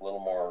are a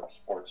little more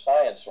sports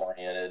science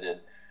oriented,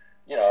 and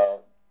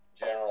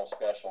general,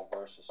 special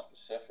versus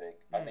specific.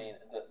 I mean,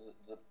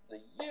 the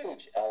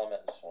huge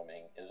element in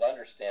swimming is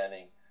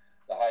understanding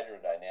the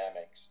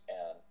hydrodynamics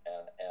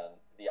and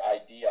the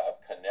idea of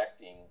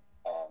connecting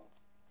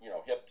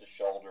hip to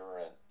shoulder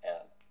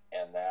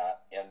and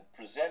that, and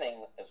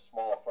presenting as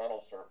small a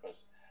frontal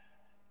surface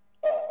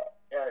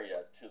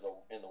area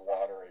in the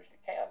water as you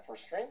can for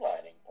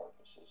streamlining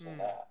purposes and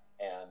that.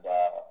 And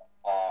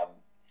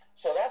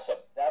so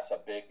that's a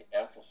big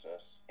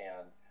emphasis,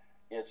 and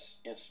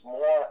it's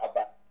more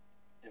about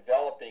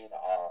developing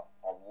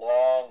a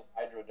long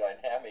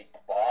hydrodynamic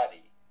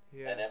body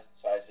and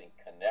emphasizing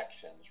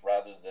connections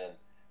rather than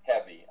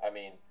heavy. I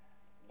mean,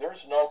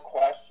 there's no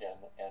question,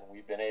 and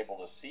we've been able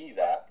to see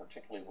that,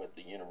 particularly with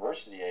the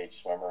university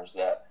age swimmers,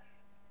 that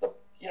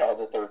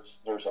that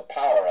there's a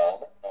power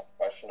element, no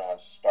question, on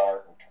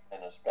start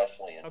and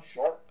especially in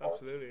short course.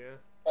 Absolutely,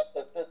 yeah.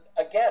 But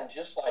again,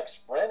 just like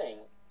sprinting,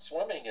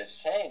 swimming has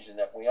changed in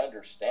that we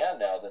understand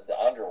now that the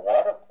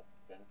underwater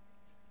portion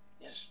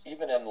is,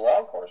 even in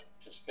long course,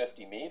 which is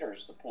 50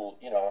 meters, the pool,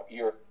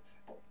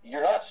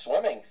 you're not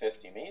swimming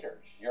 50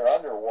 meters. You're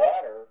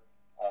underwater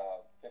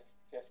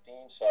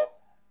 15, so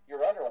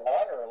you're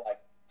underwater like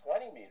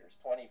 20 meters,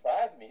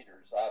 25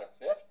 meters out of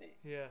 50.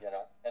 Yeah.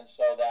 And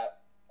so that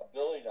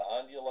ability to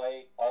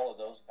undulate, all of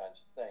those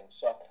kinds of things.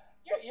 So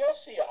you'll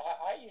see,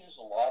 I use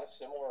a lot of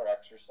similar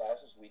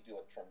exercises. We do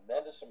a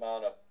tremendous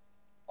amount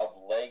of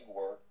leg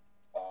work,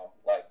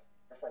 like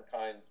different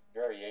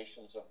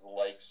variations of the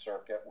leg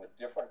circuit with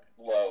different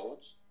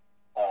loads.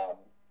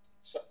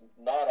 So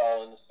not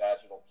all in the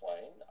sagittal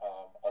plane,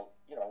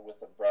 with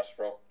the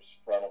breaststroke,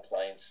 frontal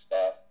plane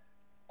stuff.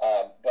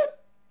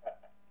 But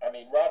I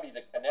mean, Robbie,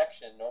 the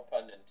connection, no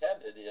pun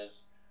intended,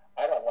 is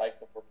I don't like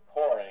the word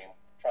core anymore.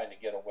 Trying to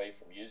get away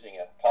from using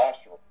it,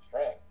 posture and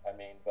strength. I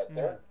mean, but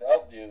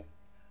they'll do.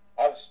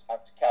 I was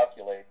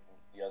calculating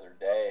the other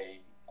day,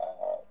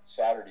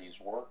 Saturday's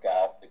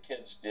workout. The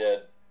kids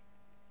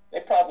they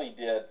probably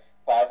did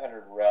 5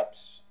 500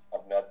 reps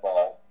of med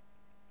ball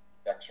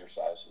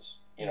exercises,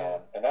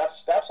 and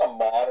that's a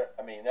moderate.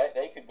 I mean,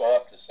 they could go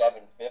up to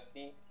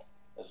 750,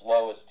 as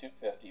low as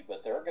 250,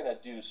 but they're going to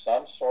do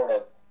some sort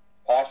of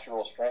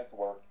postural strength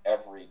work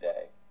every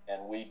day.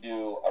 And we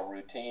do a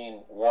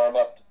routine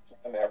warm-up to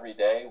swim every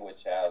day,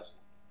 which has,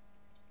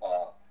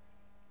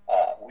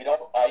 we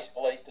don't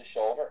isolate the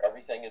shoulder.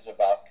 Everything is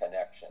about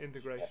connection.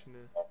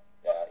 Integration,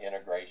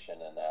 integration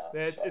and that.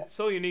 Yeah, it's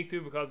so unique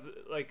too, because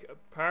like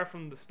apart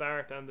from the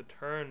start and the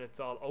turn, it's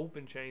all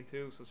open chain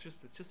too. So it's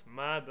just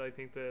mad. I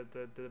think the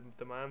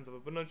demands of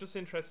it. But no, just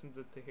interesting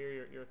to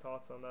hear your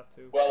thoughts on that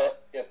too. Well,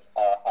 if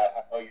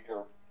I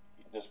know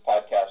this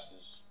podcast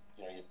is,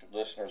 your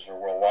listeners are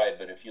worldwide,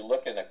 but if you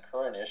look in the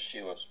current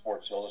issue of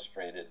Sports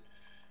Illustrated,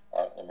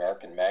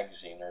 American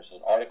magazine, there's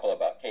an article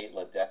about Kate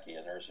Ledecky,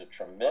 and there's a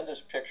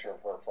tremendous picture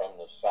of her from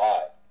the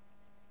side.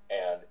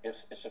 And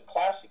it's a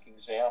classic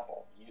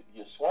example.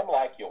 You swim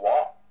like you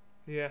walk.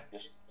 Yeah. You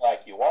swim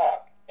like you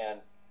walk. And,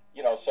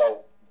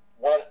 so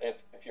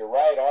if your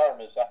right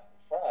arm is up in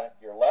front,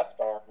 your left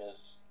arm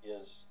is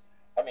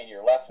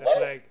your left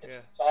leg.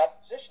 It's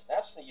opposition.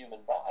 That's the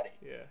human body.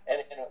 Yeah.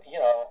 And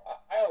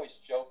I always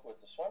joke with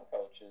the swim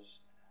coaches.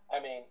 I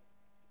mean,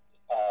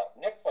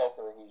 Nick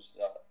Foker, who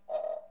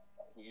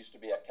used to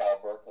be at Cal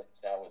Berkeley,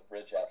 now with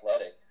Bridge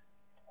Athletic,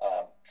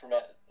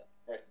 tremendous,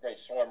 great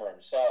swimmer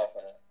himself,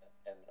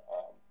 and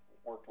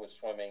worked with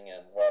swimming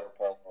and water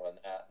polo and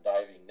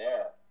diving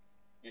there.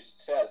 He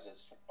says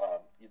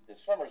the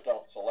swimmers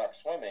don't select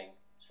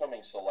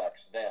swimming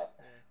selects them.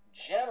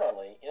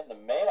 Generally, in the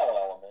male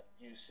element,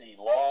 you see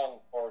long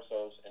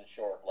torsos and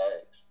short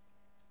legs,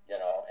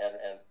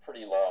 and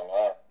pretty long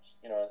arms.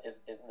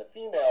 In the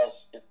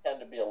females, it tend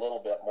to be a little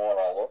bit more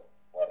all over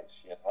the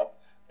place,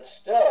 But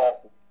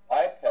still,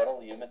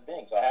 bipedal human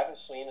beings. I haven't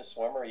seen a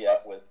swimmer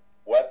yet with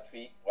web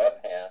feet,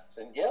 web hands,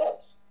 and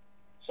gills.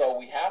 So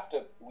we have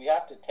to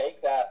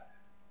take that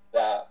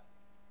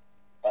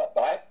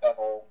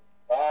bipedal,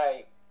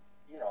 dry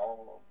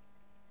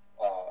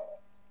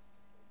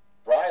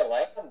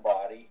land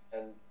body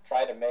and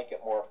try to make it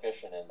more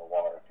efficient in the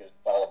water, because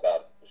it's all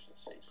about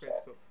efficiency. Great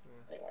stuff.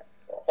 Yeah. Anyway,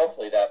 so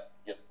hopefully that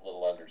gives a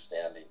little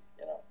understanding.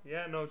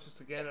 Yeah, no,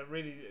 just again, it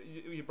really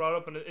you brought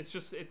up, and it's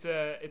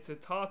a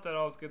thought that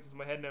always gets into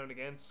my head now and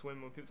again.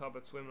 Swim, when people talk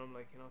about swimming, I'm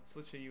like, it's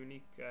such a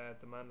unique,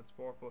 demanded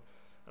sport,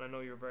 and I know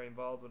you're very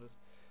involved with it.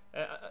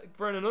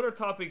 Vern, another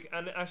topic,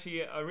 and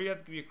actually I really have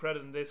to give you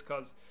credit in this,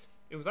 because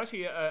it was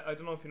actually I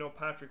don't know if you know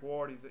Patrick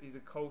Ward. He's a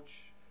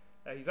coach.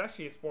 He's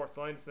actually a sports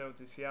scientist now with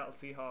the Seattle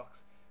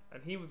Seahawks,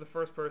 and he was the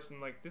first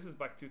person, like, this is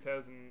back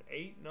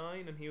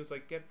 2008-9, and he was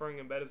like, get Vern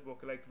Gambetta's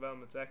book, Leg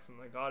Development's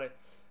Excellent. I got it,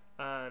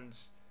 and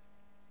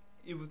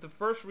it was the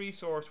first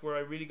resource where I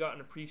really got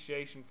an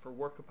appreciation for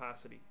work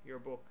capacity, your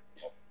book.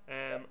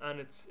 And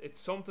it's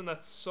something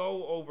that's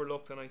so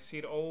overlooked, and I see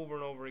it over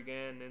and over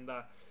again, in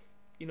that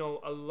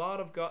a lot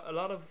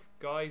of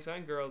guys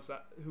and girls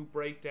who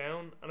break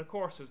down, and of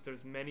course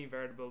there's many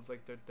variables,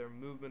 like their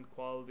movement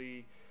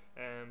quality,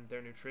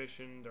 their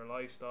nutrition, their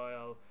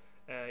lifestyle,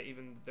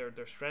 even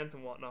their strength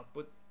and whatnot,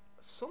 but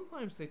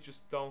sometimes they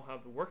just don't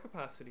have the work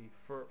capacity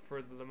for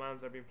the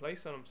demands that are being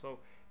placed on them. So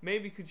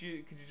maybe could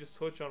you just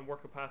touch on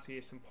work capacity,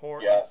 its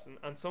importance,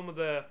 and some of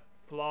the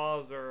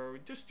flaws, or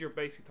just your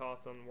basic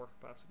thoughts on work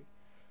capacity?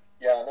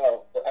 Yeah,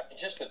 no,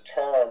 just a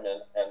term,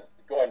 and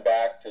going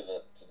back to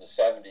the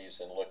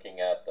 70s and looking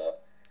at the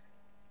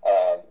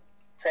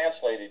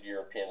translated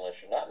European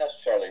literature, not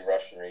necessarily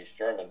Russian or East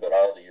German, but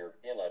all the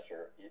European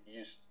literature,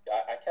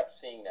 I kept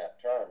seeing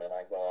that term, and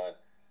I go on.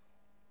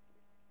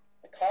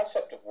 The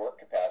concept of work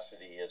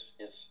capacity is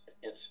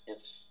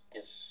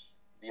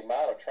the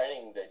amount of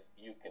training that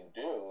you can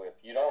do. If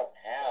you don't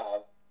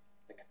have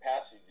the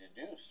capacity to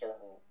do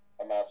certain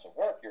amounts of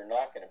work, you're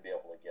not going to be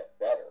able to get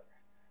better.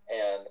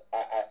 And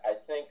I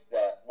think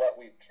that what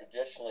we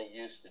traditionally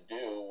used to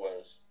do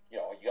was, you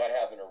got to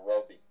have an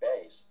aerobic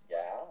base.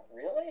 Yeah,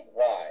 really?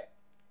 Why?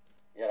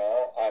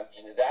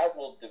 That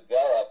will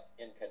develop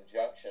in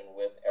conjunction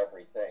with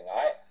everything.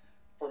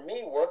 For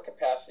me, work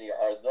capacity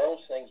are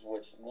those things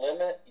which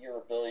limit your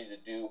ability to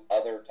do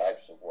other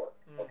types of work.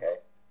 Okay,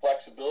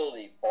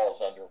 flexibility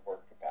falls under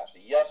work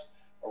capacity. Yes,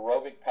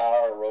 aerobic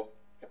power, aerobic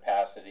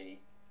capacity,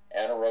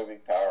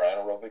 anaerobic power,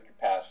 anaerobic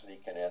capacity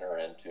can enter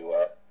into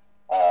it.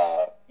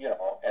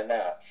 And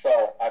that.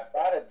 So I've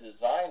got to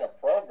design a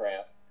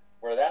program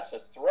where that's a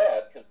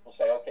thread, because we'll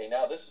say, okay,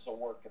 now this is a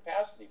work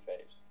capacity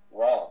phase.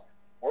 Wrong.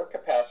 Work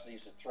capacity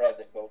is a thread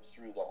that goes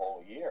through the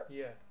whole year.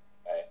 Yeah.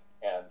 Okay?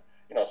 And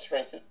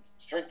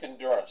strength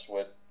endurance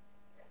would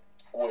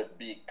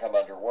come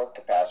under work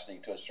capacity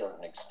to a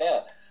certain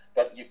extent,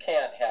 but you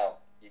can't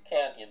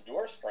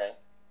endure strength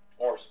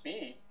or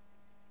speed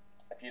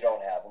if you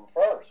don't have them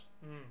first.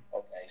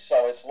 Okay,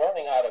 so it's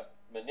learning how to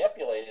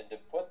manipulate and to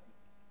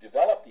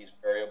develop these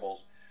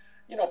variables,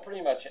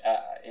 pretty much,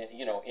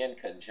 in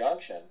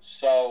conjunction.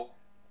 So,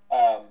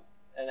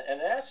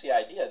 and that's the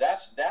idea.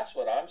 That's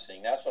what I'm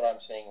seeing. That's what I'm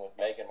seeing with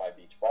Megan, my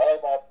beach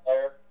volleyball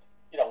player.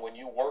 when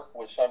you work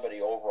with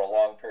somebody over a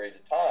long period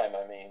of time,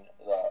 I mean,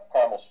 the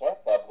Carmel Swim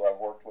Club, who I've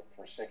worked with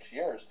for 6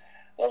 years,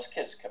 those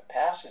kids'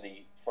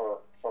 capacity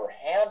for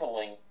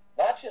handling,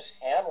 not just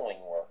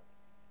handling work,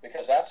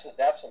 because that's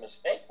a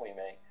mistake we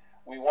make.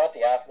 We want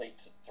the athlete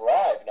to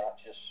thrive, not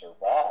just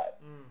survive.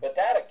 But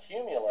that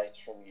accumulates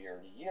from year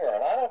to year,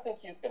 and I don't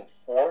think you can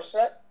force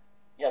it.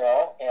 And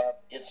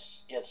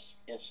it's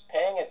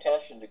paying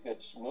attention to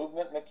good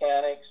movement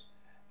mechanics.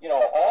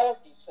 All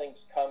of these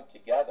things come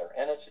together,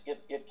 and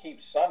it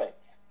keeps summing.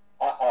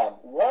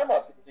 Warm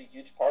up is a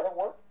huge part of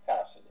work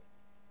capacity.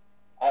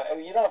 I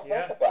mean, you don't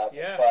think about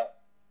it,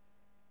 but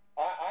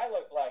I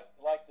look like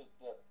the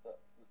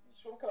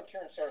swim coach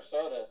here in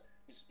Sarasota.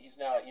 He's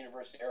now at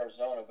University of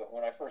Arizona, but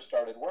when I first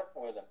started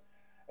working with him,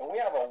 and we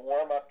have a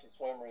warm up to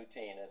swim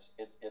routine.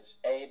 It's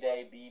A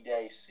day, B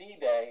day, C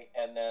day,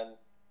 and then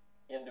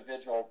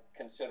individual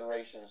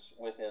considerations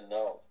within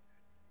those.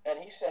 And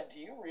he said, do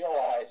you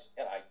realize,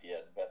 and I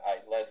did, but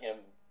I let him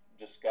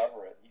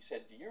discover it. He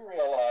said, do you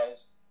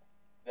realize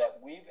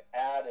that we've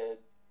added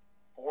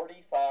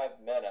 45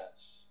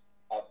 minutes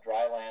of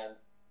dry land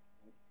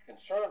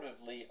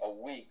conservatively a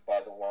week by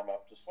the warm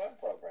up to swim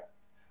program?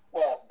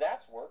 Well,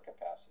 that's work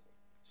capacity.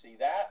 See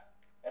that?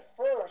 At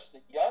first,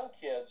 the young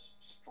kids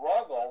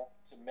struggle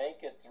to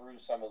make it through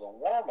some of the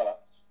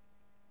warm-ups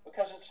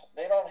because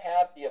they don't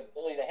have the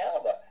ability to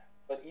handle that.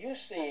 But you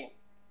see,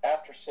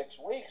 after 6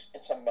 weeks,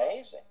 it's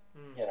amazing,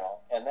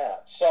 and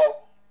that. So,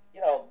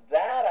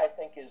 that I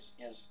think is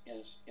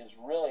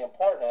really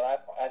important. And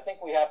I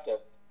think we have to,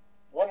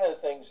 one of the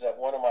things that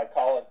one of my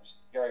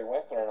colleagues, Gary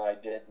Winkler, and I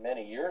did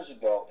many years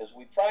ago is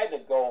we tried to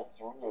go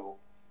through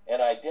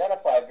and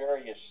identify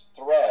various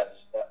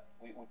threads that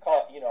we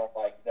call it,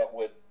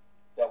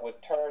 that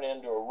would turn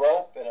into a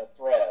rope and a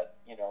thread,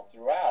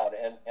 throughout.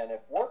 And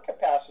if work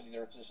capacity,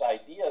 there's this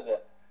idea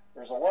that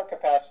there's a work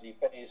capacity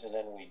phase and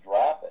then we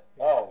drop it.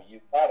 No,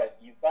 you've got to,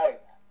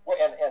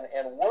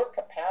 and work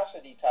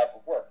capacity type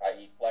of work,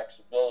 i.e.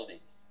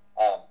 flexibility,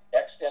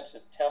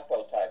 extensive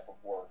tempo type of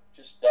work,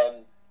 just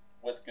done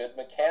with good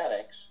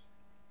mechanics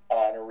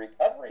on a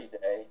recovery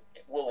day,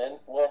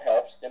 will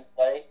help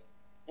stimulate,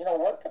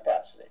 work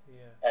capacity.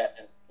 Yeah.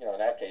 And in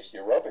that case, the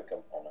aerobic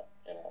component,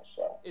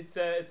 so.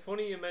 It's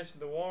funny you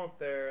mentioned the warm-up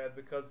there,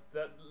 because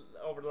that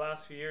over the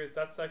last few years,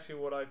 that's actually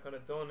what I've kind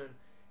of done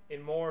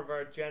in more of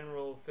our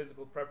general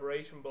physical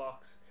preparation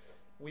blocks.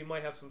 We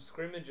might have some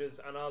scrimmages,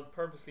 and I'll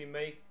purposely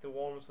make the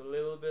warm-ups a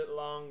little bit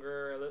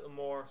longer, a little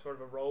more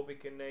sort of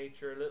aerobic in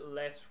nature, a little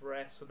less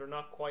rest, so they're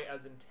not quite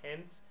as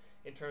intense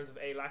in terms of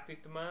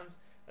alactic demands.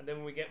 And then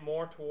when we get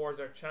more towards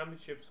our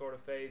championship sort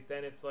of phase,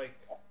 then it's like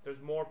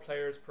there's more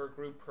players per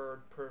group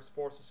per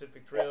sport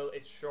specific drill.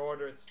 It's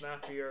shorter, it's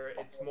snappier,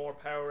 it's more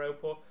power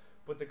output.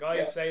 But the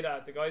guys say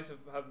that, the guys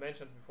have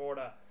mentioned before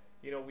that,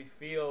 we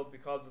feel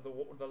because of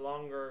the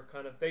longer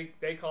kind of,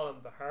 they call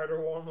them the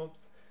harder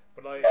warm-ups,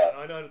 but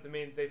I know what they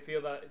mean. They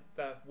feel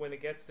that when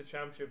it gets to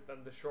championship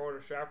and the shorter,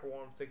 sharper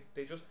warm-ups,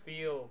 they just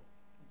feel,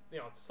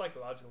 it's a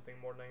psychological thing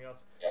more than anything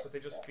else, but they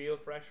just feel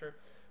fresher.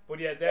 But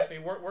yeah, definitely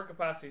work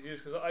capacity is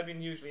huge, because I've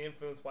been usually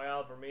influenced by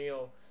Al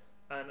Vermeil,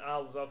 and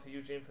Al was obviously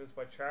hugely influenced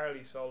by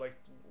Charlie. So like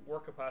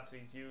work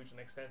capacity is huge and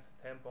extensive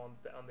tempo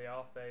on the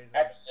off days.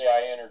 Actually,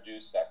 I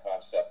introduced that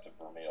concept to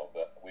Vermeil,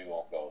 but we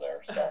won't go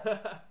there. So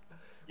a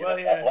lot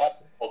of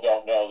people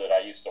don't know that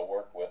I used to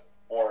work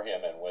for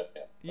him and with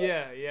him. But.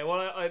 Yeah. Well,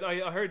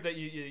 I heard that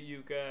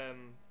you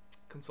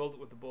consulted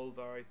with the Bulls,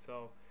 all right.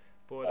 So,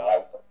 but I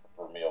worked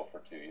for Vermeil for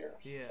 2 years.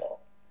 Yeah. So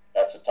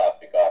that's a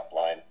topic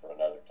offline for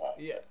another time.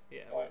 Yeah.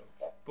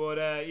 But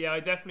I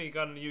definitely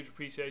got a huge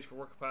appreciation for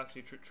work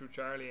capacity through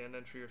Charlie and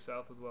then through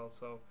yourself as well.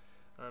 So,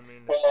 I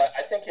mean. Well,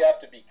 I think you have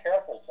to be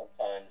careful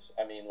sometimes.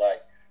 I mean,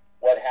 like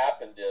what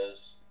happened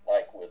is,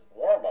 like with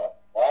warm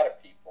up, a lot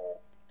of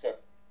people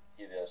took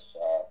this.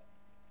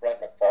 Brent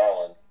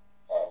McFarland,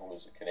 who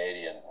was a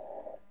Canadian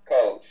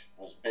coach,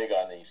 was big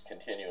on these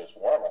continuous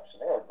warm ups,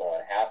 and they were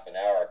going half an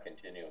hour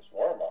continuous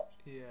warm ups.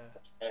 Yeah.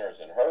 For spinners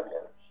and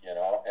hurdlers, and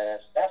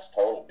that's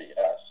total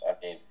BS. I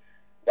mean,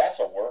 that's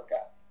a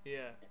workout.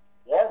 Yeah.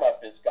 Warm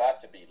up has got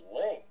to be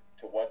linked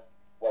to what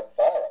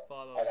follows.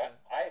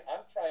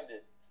 I'm trying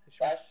to.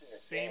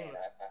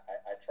 Seamless.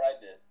 I tried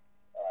to,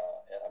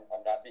 and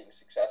I'm not being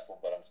successful,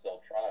 but I'm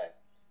still trying,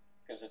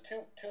 because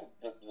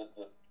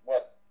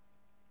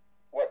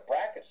what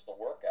brackets the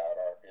workout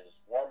is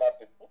warm up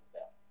and cool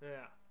down.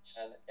 Yeah.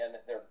 And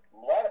there a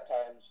lot of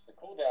times the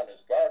cool down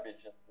is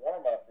garbage and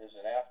warm up is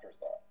an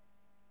afterthought.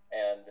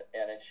 And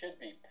it should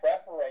be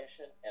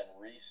preparation and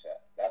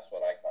reset. That's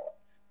what I call it.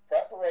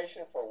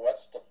 Preparation for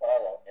what's to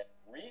follow, and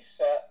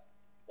reset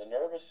the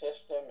nervous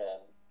system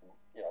and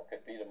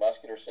could be the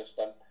muscular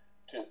system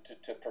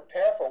to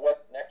prepare for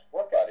what the next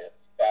workout is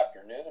this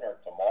afternoon or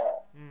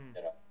tomorrow.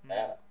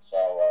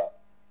 So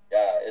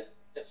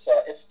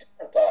it's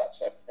different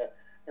thoughts.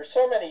 There's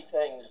so many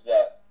things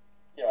that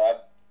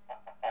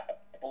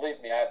believe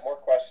me, I have more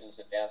questions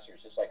than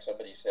answers. Just like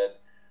somebody said,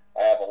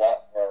 I have a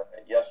lot more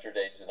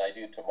yesterdays than I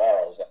do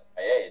tomorrows at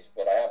my age,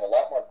 but I have a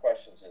lot more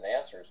questions than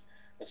answers.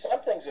 But some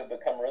some things have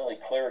become really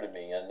clear to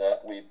me, and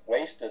that we've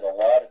wasted a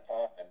lot of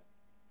time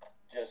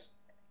just,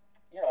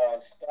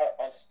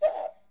 on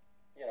stuff,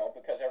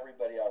 because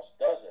everybody else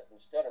does it,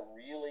 instead of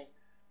really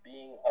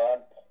being on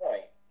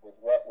point with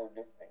what we're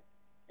doing,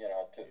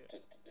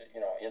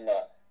 in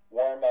the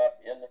warm up,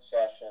 in the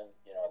session,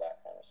 that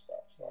kind of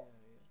stuff. So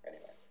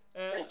anyway,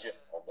 pretty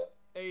general, but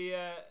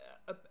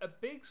a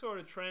big sort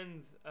of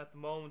trend at the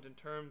moment in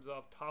terms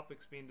of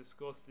topics being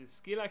discussed is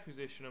skill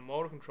acquisition and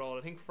motor control.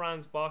 I think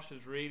Franz Bosch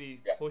is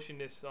really pushing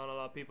this on a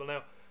lot of people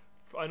now.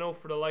 I know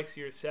for the likes of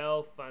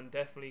yourself and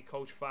definitely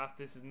Coach Pfaff,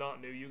 this is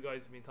not new. You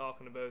guys have been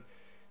talking about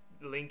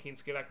linking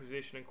skill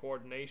acquisition and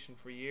coordination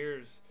for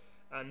years,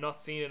 and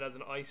not seeing it as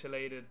an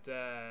isolated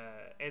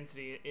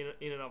entity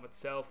in and of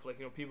itself. Like,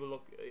 people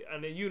look,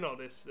 and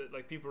this,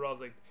 like, people are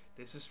always like,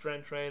 this is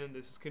strength training,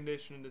 this is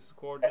conditioning, this is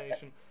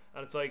coordination,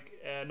 and it's like,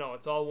 no,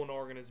 it's all one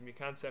organism. You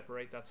can't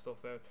separate that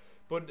stuff out.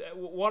 But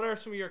what are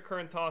some of your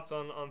current thoughts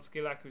on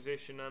skill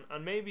acquisition,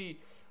 and maybe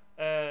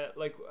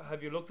like,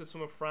 have you looked at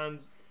some of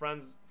Franz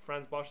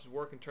Bosch's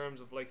work in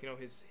terms of, like,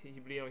 he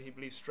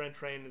believes strength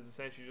training is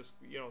essentially just,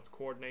 it's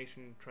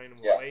coordination training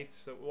with weights.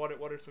 So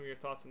what are some of your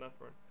thoughts on that,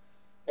 Fern?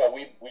 Yeah,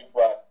 we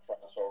brought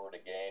Franz over to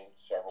Gain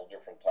several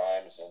different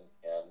times,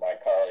 and my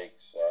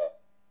colleagues,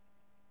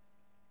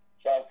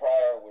 John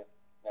Pryor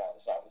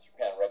it's not with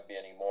Japan Rugby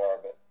anymore,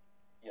 but,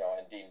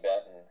 and Dean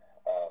Benton,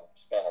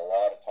 spent a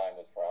lot of time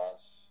with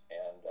Franz,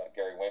 and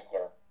Gary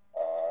Winkler,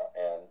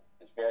 and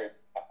it's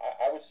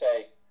I would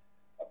say,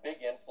 a big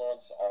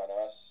influence on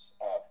us,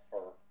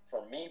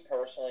 for me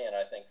personally, and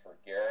I think for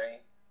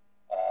Gary,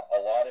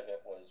 a lot of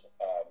it was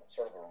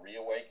sort of a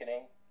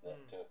reawakening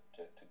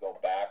to go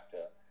back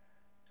to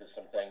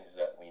some things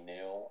that we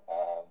knew,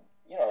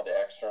 the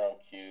external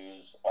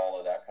cues, all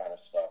of that kind of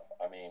stuff.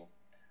 I mean,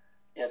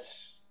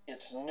 it's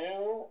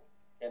new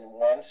in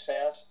one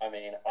sense. I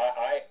mean,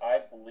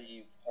 I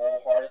believe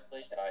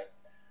wholeheartedly, and I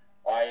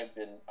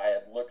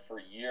had looked for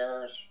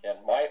years, and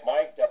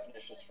my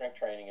definition of strength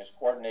training is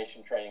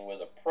coordination training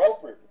with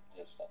appropriate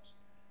resistance.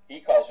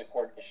 He calls it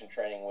coordination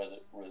training with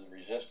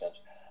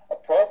resistance.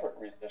 Appropriate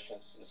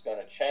resistance is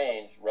going to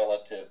change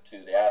relative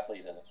to the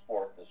athlete and the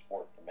sport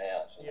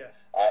demands. And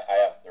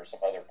there's some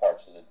other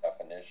parts of the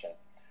definition.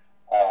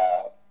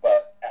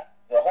 But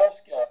the whole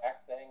skill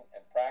act thing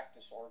and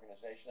practice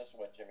organization, this is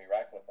what Jimmy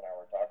Ratcliffe and I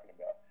were talking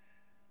about.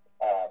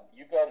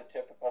 You go to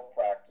typical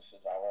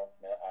practices.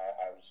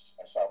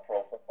 I saw a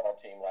pro football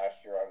team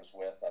last year I was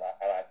with, and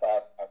I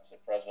thought I was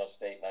at Fresno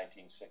State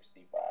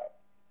 1965.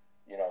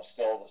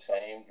 Still the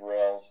same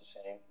drills,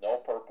 no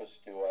purpose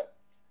to it.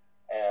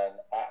 And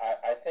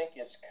I think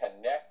it's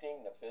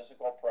connecting the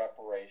physical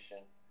preparation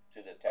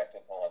to the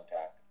technical and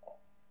tactical.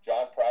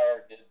 John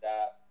Pryor did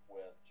that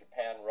with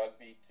Japan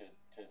Rugby to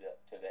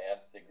the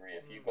nth degree.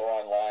 If you go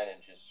online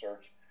and just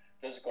search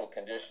physical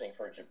conditioning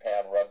for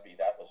Japan Rugby,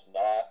 that was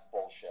not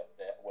bullshit.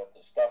 What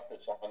the stuff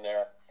that's on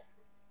there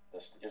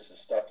is the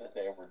stuff that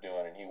they were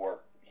doing, and he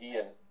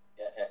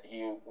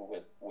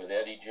with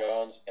Eddie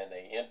Jones, and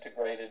they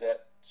integrated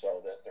it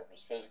so that there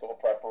was physical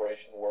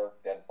preparation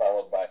work, then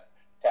followed by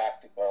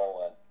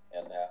tactical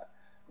and that.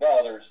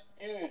 No, there's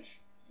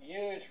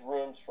huge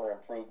rooms for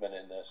improvement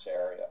in this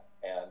area,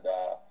 and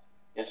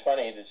it's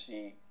funny to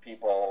see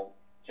people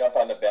jump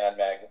on the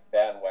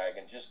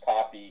bandwagon, just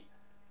copy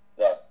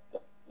the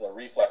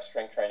reflex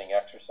strength training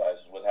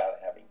exercises without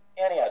having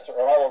any answer.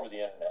 They're all over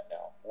the internet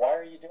now. Why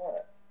are you doing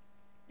it?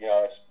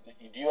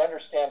 Do you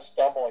understand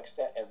stumble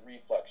extent and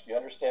reflex? Do you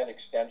understand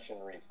extension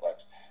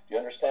reflex? Do you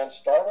understand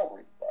startle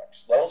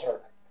reflex? Those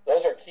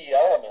are key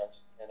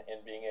elements in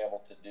being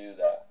able to do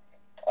that.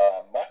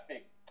 My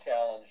big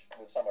challenge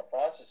with some of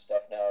Franz's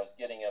stuff now is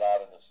getting it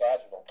out of the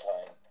sagittal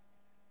plane.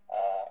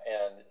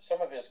 And some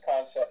of his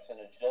concepts in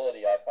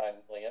agility I find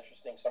really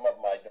interesting. Some of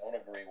them I don't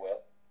agree with.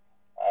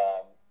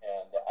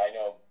 And I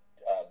know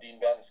Dean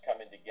Benton's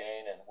coming to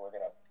Gain, and we're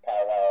going to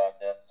powwow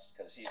on this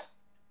because he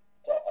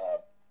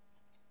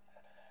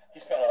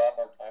spent a lot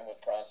more time with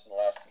Franz in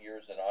the last 2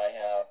 years than I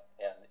have,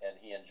 and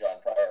he and John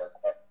Pryor are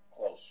quite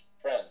close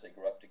friends. They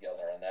grew up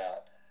together in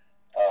that.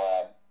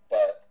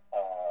 But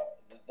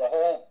the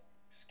whole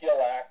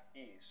skill act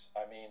piece,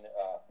 I mean,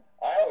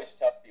 I always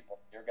tell people,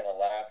 you're going to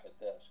laugh at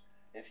this.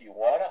 If you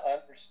want to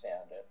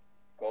understand it,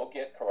 go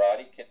get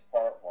Karate Kid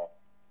Part 1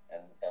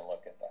 and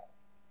look at that.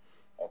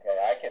 Okay,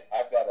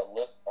 I've got a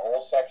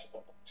whole section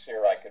of books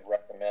here I could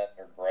recommend.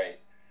 They're great.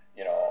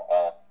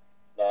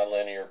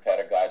 Nonlinear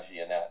Pedagogy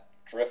and that.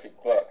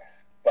 Terrific book.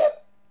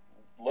 But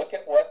look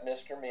at what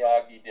Mr.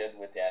 Miyagi did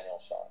with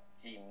Daniel San.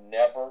 He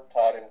never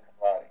taught him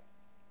karate.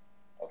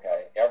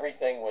 Okay,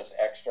 everything was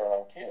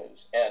external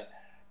cues. And,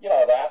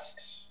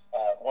 that's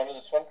one of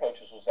the swim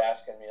coaches was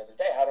asking me the other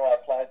day, how do I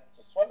apply it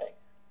to swimming?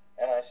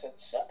 And I said,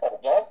 simple.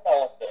 Don't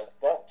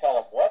tell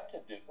him what to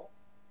do.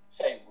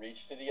 Say,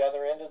 reach to the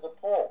other end of the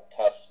pool,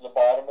 touch the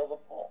bottom of the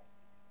pool,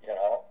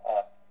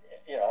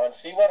 and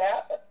see what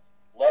happens.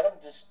 Let them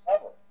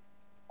discover.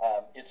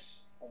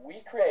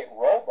 We create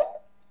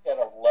robots instead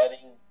of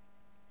letting,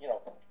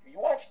 you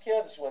watch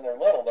kids when they're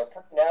little, they're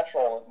pretty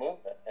natural at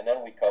movement, and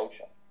then we coach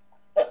them.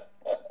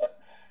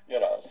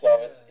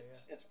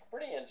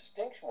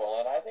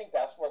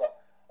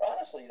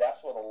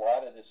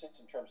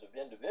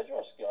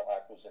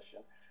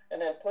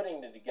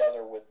 putting it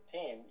together with the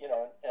team, and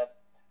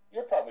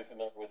you're probably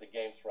familiar with the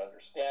Games for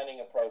Understanding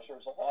approach.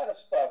 There's a lot of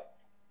stuff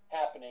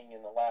happening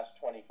in the last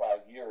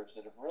 25 years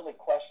that have really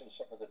questioned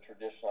some of the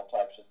traditional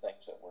types of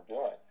things that we're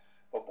doing.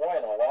 But boy,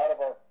 in a lot of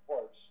our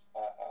sports,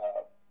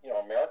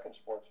 American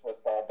sports,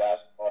 football,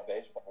 basketball,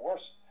 baseball,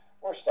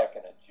 we're stuck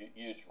in a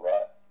huge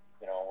rut,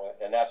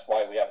 and that's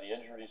why we have the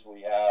injuries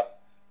we have.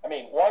 I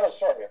mean, Juan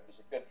Osorio is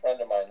a good friend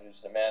of mine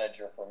who's the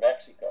manager for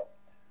Mexico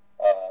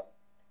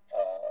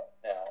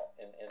now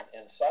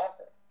in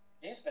soccer.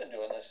 He's been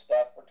doing this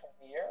stuff for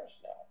 20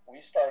 years now.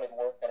 We started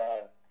working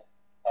on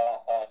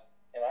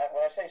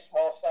when I say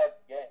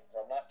small-sided games,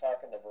 I'm not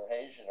talking the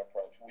Verhagen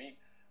approach. We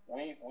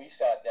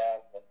sat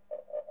down with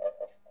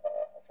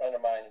a friend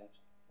of mine who's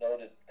a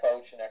noted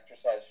coach and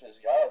exercise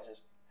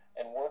physiologist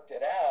and worked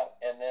it out,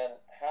 and then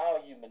how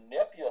you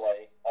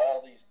manipulate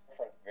all these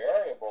different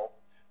variables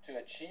to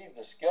achieve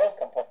the skill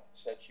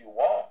components that you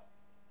want,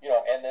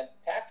 and then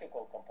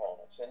tactical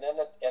components, and then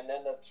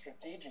the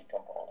strategic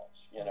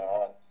components, and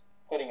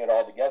putting it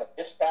all together.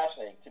 It's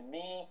fascinating to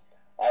me.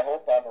 I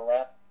hope I'm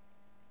around.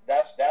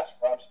 That's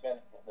where I'm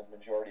spending the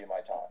majority of my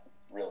time,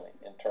 really,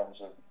 in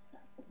terms of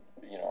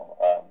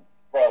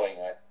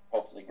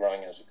hopefully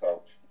growing as a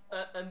coach.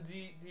 And do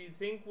you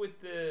think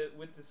with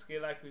the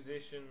skill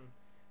acquisition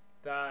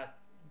that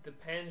the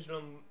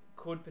pendulum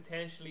could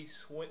potentially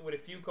swing, with a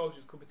few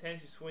coaches, could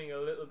potentially swing a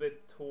little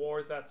bit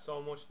towards that,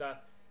 so much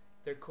that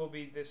there could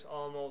be this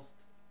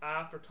almost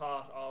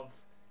afterthought of,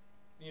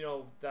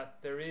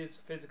 that there is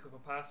physical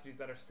capacities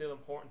that are still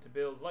important to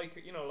build, like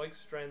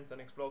strength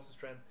and explosive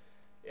strength.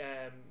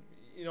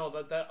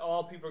 That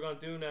all people are going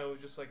to do now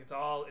is just like it's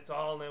all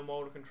now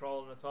motor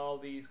control, and it's all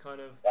these kind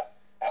of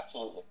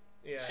absolutely.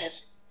 Yeah. See,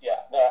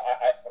 no,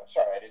 I'm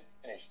sorry, I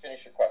didn't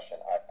finish your question.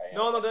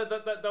 No,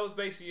 that was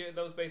basically it.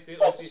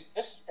 Well, this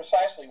is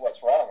precisely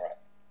what's wrong, right?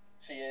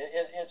 See,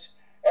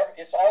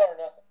 it's all or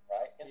nothing,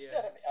 right?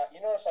 Instead of you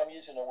notice I'm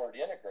using the word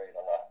integrate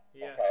a lot.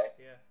 Yeah. Okay.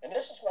 Yeah. And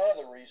this is one of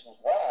the reasons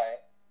why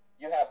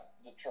you have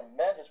the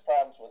tremendous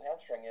problems with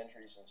hamstring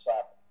injuries in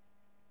soccer,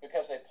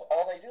 because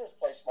all they do is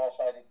play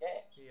small-sided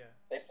games. Yeah.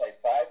 They play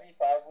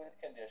 5v5 with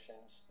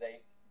conditions.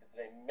 They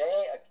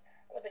may,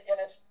 and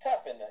it's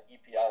tough in the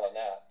EPL and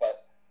that,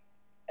 but.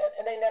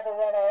 And they never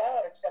run all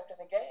out except in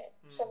the game.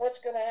 So what's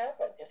going to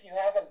happen? If you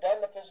haven't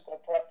done the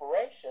physical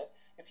preparation,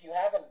 if you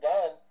haven't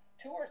done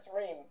 2 or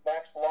 3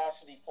 max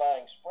velocity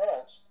flying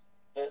sprints,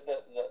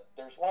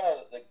 there's one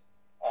of the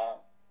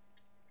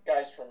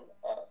guys from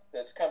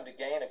that's come to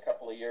gain a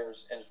couple of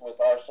years and is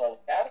with Arsenal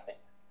Academy.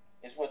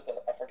 He's with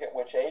I forget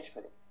which age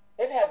group.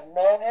 They've had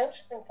no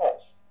hamstring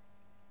pulls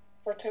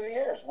for 2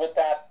 years with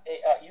that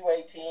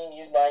U18,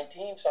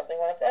 U19, something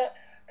like that,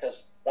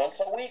 because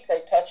once a week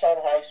they touch on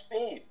high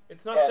speed.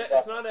 It's not.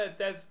 It's not a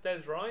Des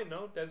Ryan,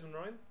 no? Desmond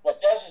Ryan. Well,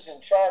 Des is in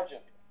charge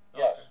of it.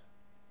 Yes. Okay.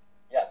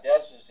 Yeah,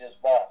 Des is his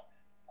boss.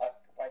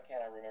 Why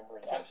can't I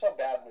remember his? I'm so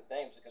bad with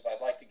names because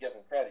I'd like to give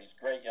him credit. He's a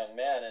great young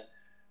man and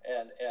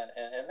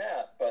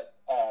that. But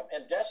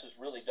and Des has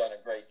really done a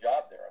great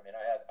job there. I mean,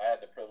 I had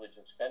the privilege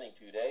of spending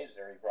 2 days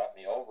there. He brought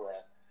me over,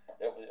 and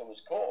it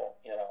was cool,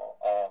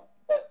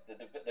 But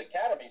the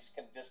academy's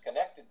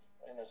disconnected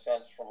in a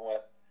sense from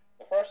what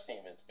the first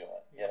team is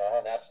doing,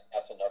 and that's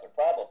another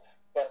problem.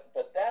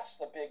 But that's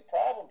the big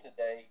problem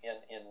today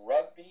in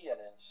rugby and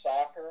in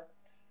soccer,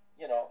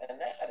 and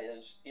that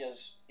is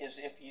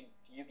if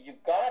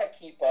you've got to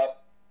keep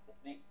up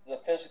the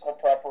physical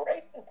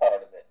preparation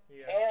part of it.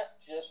 You can't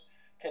just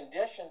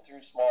condition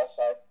through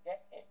small-sided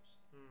games,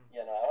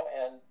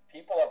 and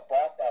people have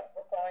bought that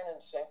hook, line,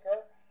 and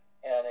sinker,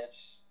 and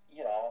it's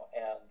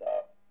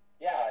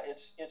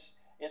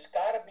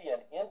got to be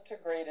an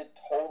integrated,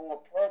 total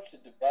approach to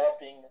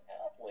developing an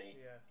athlete,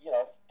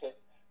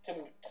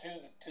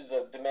 to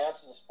the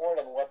demands of the sport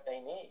and what they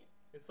need.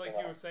 It's like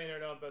you were saying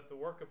earlier about the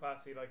work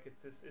capacity. Like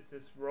it's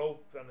this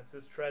rope and it's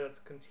this thread that's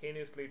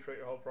continuously throughout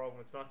your whole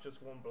program. It's not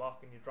just one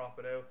block and you drop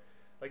it out.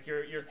 Like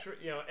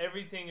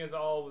everything is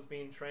always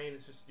being trained.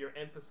 It's just you're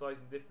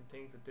emphasizing different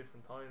things at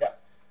different times. Yeah.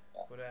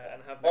 But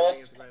and having everything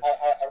integrated.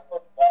 I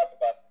wrote a blog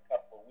about a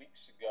couple of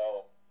weeks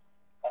ago.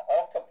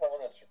 All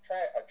components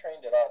are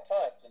trained at all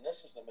times, and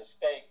this is the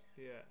mistake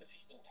that's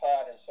even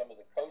taught in some of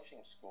the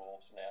coaching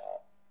schools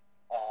now.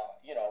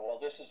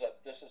 This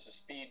is a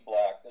speed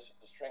block. This is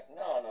a strength.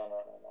 No.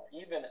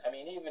 Even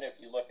if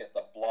you look at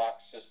the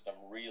block system,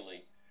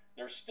 really,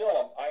 there's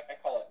still I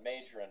call it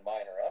major and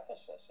minor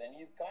emphasis, and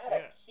you've got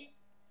to keep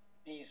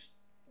these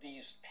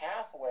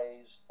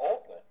pathways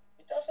open.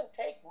 It doesn't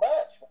take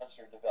much once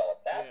they're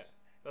developed.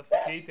 That's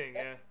the key thing.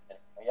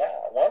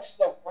 Once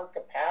the work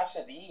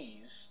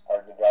capacities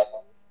are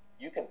developed,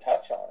 you can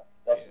touch on it.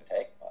 Doesn't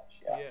take much.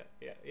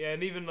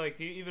 And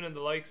even in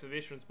the likes of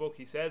Ishran's book,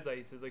 he says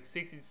like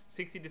 60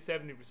 to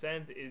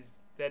 70% is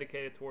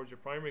dedicated towards your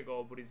primary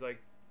goal, but he's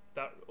like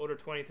that other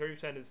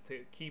 20-30% is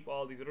to keep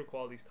all these other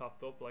qualities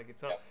topped up. Like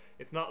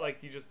it's not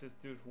like you just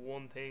do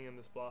one thing in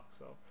this block.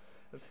 So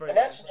it's very. And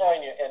that's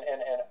knowing you.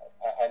 And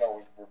I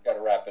know we've got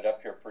to wrap it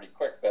up here pretty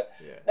quick, but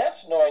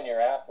that's knowing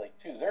your athlete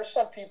too. There's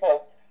some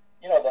people,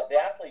 the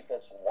athlete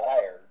that's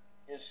wired,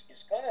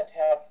 is going to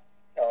have,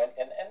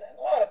 and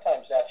a lot of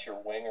times that's your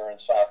winger in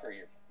soccer,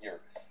 your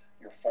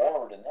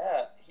forward, and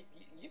that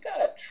you got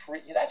to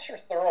treat that's your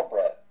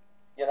thoroughbred.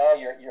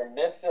 Your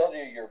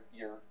midfielder,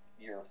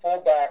 your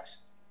fullbacks,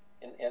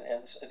 and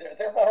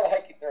they're more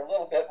like they're a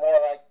little bit more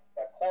like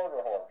a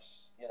quarter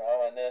horse,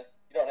 and then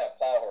you don't have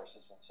plow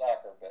horses in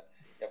soccer, but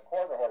you have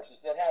quarter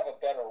horses that have a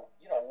better,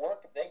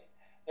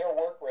 their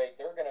work rate,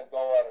 they're going to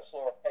go at a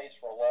slower pace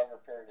for a longer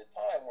period of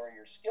time, where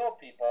your skilled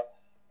people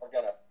are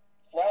going to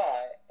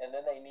fly, and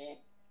then they need,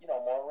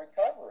 more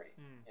recovery,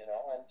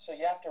 and so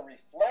you have to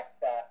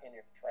reflect that in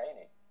your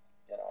training,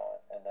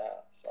 and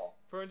that, so.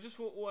 For just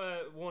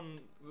one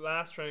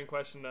last training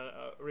question that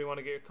I really want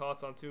to get your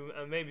thoughts on too,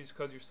 and maybe it's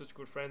because you're such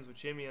good friends with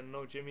Jimmy, and I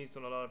know Jimmy's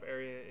done a lot of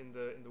area in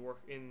the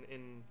work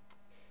in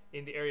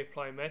the area of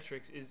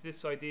plyometrics, is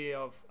this idea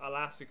of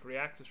elastic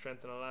reactive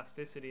strength and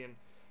elasticity, and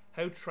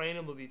how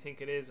trainable do you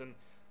think it is? And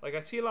like, I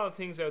see a lot of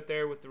things out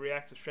there with the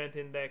reactive strength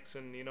index,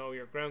 and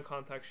your ground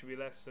contact should be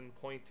less than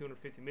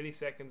 0.250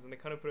 milliseconds, and they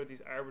kind of put out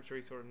these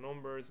arbitrary sort of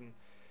numbers,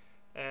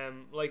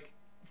 and like,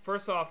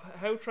 first off,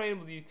 how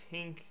trainable do you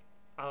think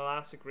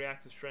elastic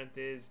reactive strength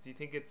is? Do you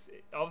think it's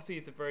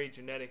a very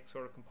genetic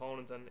sort of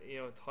component, and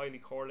it's highly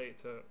correlated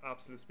to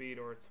absolute speed,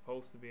 or it's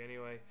supposed to be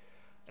anyway?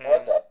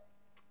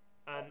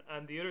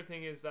 And the other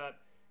thing is that,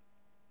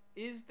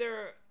 is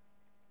there,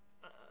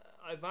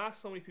 I've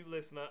asked so many people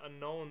this, and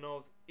no one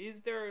knows,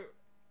 is there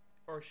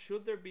or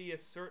should there be a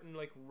certain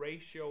like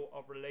ratio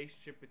of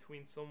relationship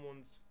between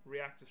someone's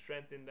reactive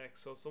strength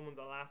index, so someone's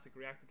elastic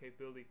reactive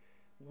capability,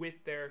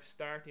 with their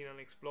starting and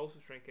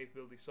explosive strength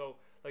capability? So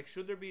like,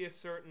 should there be a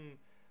certain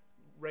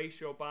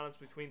ratio balance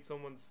between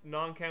someone's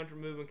non-counter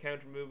movement,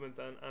 counter movement,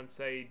 and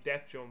say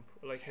depth jump?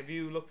 Like, have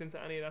you looked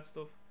into any of that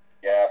stuff?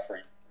 Yeah,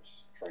 for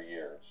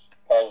years,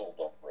 puzzled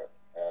over it,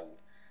 and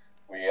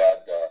we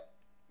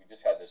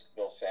just had this,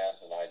 Bill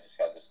Sands and I just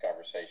had this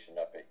conversation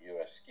up at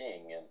US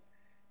Skiing, and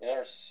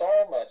there's so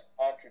much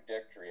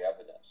contradictory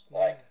evidence.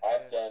 Like,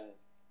 I've done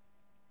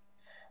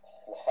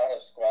a lot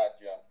of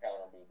squat jump,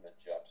 counter movement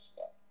jump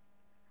stuff,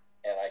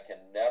 and I can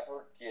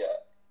never,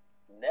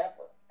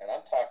 and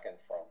I'm talking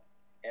from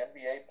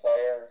NBA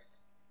players,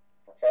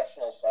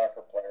 professional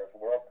soccer players,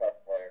 World Cup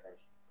players,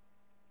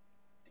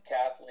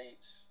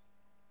 decathletes.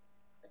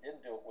 I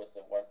didn't do it with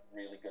the one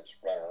really good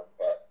sprinter,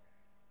 but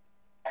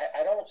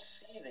I don't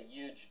see the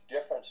huge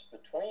difference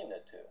between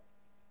the two.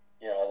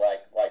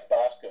 Like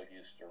Bosco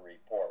used to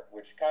report,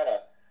 which kind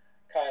of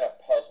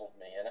puzzled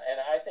me, and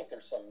I think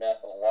there's some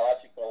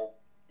methodological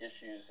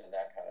issues and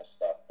that kind of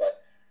stuff.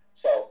 But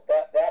so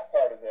that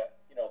part of it,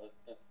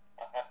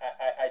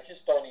 I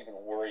just don't even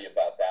worry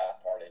about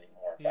that part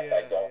anymore. In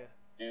fact,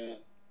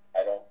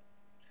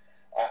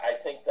 I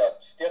think the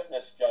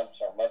stiffness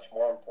jumps are much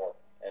more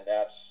important, and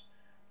that's,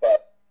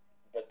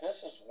 but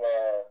this is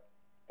where,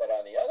 but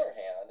on the other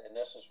hand, and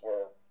this is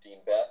where Dean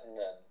Benton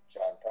and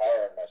John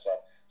Pryor and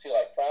myself, see,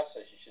 like Franz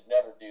says, you should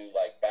never do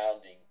like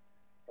bounding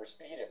for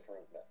speed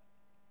improvement.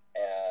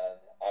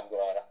 And I'm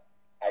going,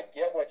 I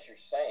get what you're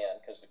saying,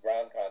 because the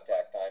ground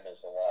contact time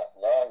is a lot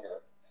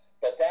longer,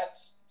 but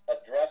that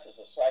addresses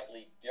a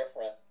slightly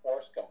different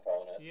force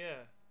component.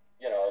 Yeah.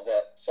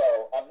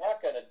 So I'm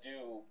not going to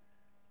do,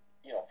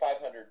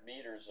 500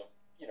 meters of,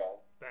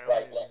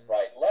 right,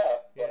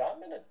 left, but I'm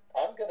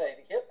going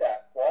to hit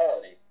that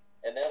quality,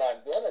 and then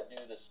I'm going to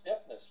do the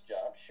stiffness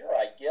jump. Sure,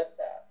 I get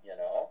that,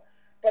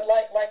 But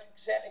like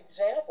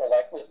example,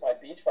 like with my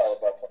beach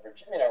volleyball player,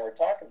 Jimmy and I were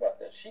talking about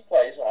this. She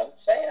plays on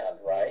sand,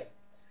 right?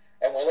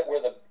 And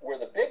where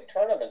the big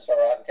tournaments are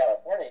out in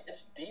California,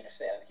 it's deep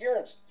sand. Here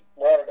in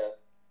Florida,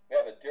 we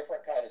have a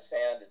different kind of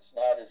sand. It's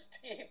not as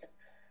deep.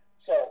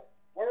 So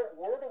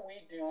where do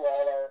we do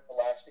all our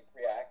elastic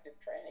reactive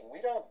training? We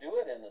don't do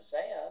it in the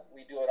sand.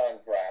 We do it on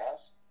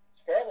grass.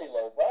 It's fairly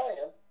low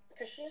volume,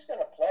 because she's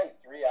going to play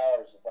 3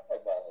 hours of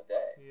volleyball a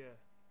day. Yeah.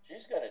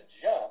 She's going to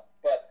jump,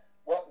 but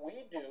what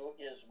we do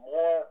is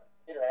more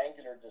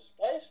interangular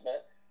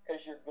displacement,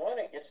 because you're going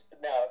to,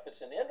 now if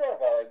it's an indoor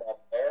volleyball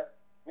player,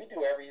 we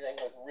do everything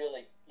with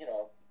really,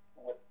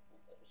 with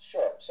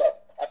short. So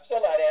I'm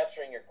still not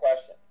answering your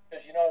question,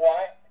 because you know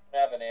why? I don't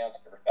have an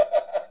answer.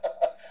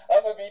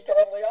 I'm going to be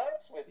totally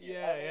honest with you.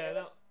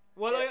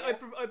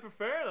 I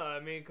prefer that. I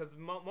mean, because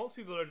most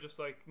people are just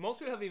like, most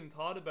people haven't even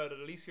thought about it.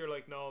 At least you're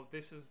like, no,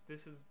 this has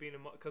been,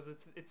 because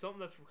it's something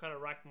that's kind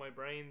of racked my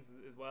brains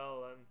as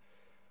well. And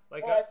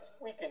like, I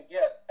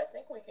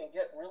think we can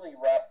get really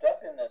wrapped up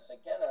in this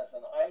again as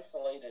an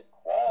isolated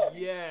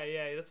quality. Yeah,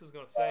 that's what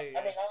I was gonna say.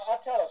 I mean,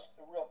 I'll tell us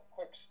a real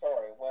quick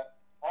story. When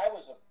I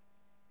was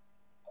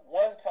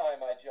one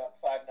time I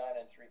jumped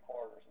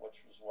 5'9"3/4,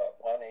 which was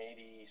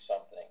 180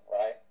 something,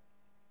 right?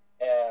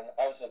 And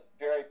I was a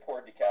very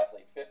poor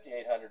decathlete,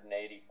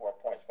 5,884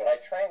 points. But I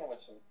trained with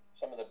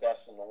some of the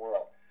best in the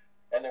world,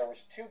 and there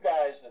was two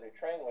guys that I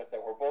trained with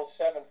that were both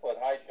 7-foot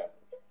high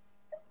jumpers.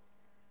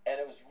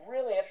 And it was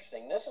really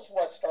interesting. This is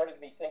what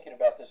started me thinking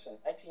about this in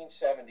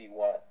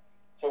 1971.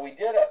 So we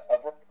did a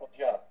vertical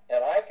jump,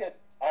 and I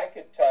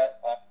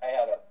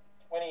had a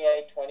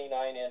 28,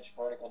 29-inch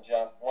vertical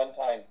jump, one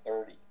time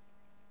 30.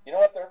 You know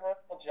what their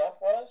vertical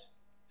jump was?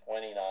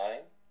 29.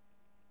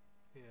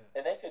 Yeah.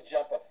 And they could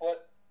jump a foot,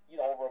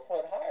 over a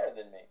foot higher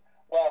than me.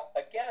 Well,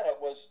 again, it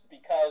was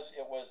because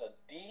it was a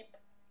deep,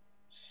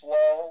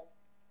 slow,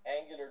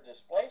 angular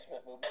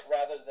displacement movement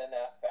rather than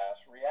that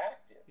fast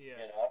reactive. Yeah.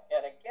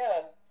 And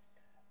again,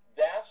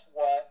 that's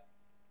what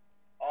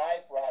I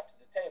brought to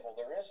the table.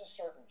 There is a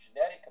certain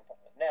genetic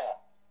component.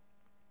 Now,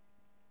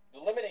 the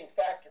limiting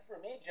factor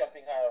for me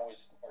jumping higher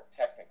was more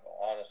technical,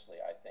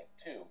 honestly, I think,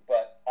 too.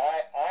 But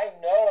I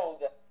know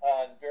that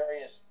on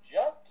various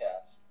jump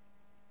tests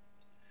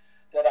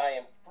that I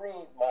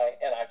improved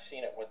and I've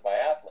seen it with my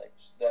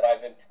athletes, that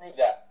I've improved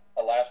that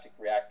elastic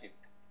reactive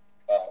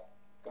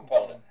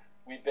component.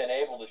 We've been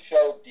able to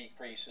show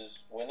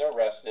decreases when they're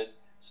rested,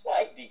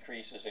 slight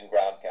decreases in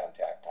ground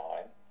contact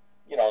time.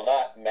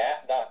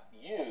 Not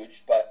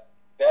huge, but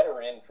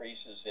better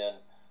increases in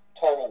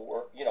total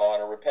work,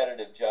 on a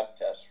repetitive jump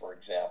test, for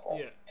example,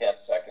 10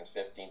 seconds,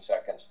 15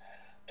 seconds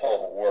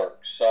total work.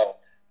 So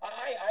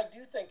I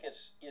do think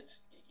it's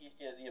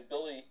the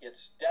ability,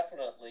 it's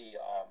definitely,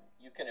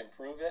 you can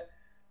improve it.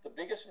 The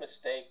biggest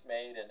mistake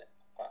made, and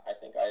I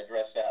think I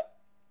addressed that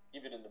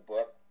even in the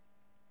book,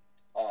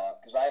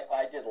 because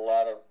I did a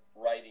lot of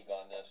writing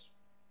on this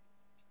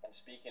and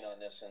speaking on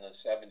this in the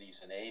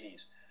 70s and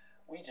 80s.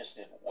 We just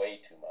did way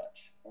too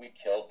much. We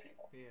killed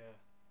people. Yeah.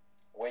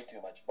 Way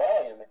too much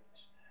volume.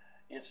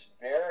 It's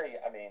very,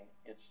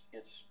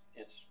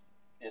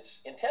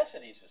 it's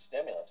intensity is a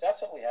stimulus.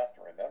 That's what we have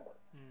to remember.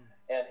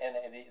 And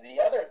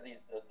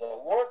the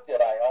work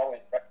that I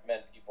always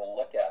recommend people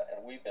look at,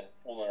 and we've been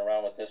fooling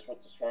around with this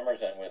with the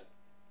swimmers and with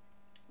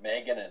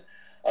Megan, and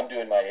I'm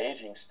doing my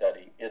aging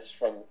study. It's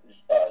from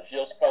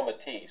Gilles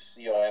Cometti,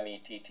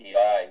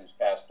 Cometti, who's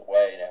passed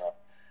away now.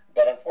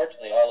 But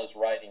unfortunately, all his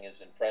writing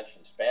is in French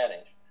and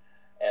Spanish.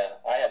 And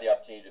I had the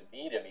opportunity to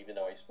meet him, even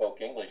though he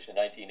spoke English, in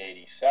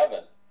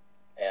 1987.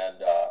 And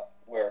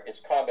where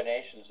it's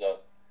combinations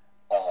of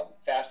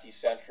fast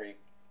eccentric,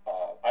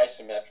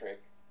 isometric,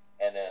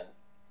 and then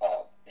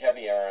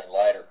heavier and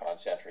lighter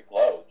concentric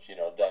loads,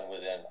 done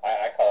within,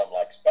 I call them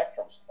like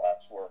spectrum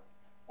squats, where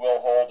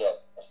we'll hold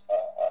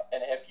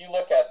and if you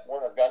look at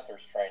Werner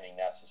Gunther's training,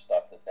 that's the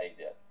stuff that they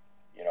did,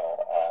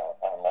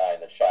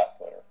 online, the shot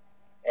putter.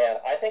 And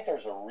I think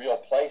there's a real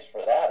place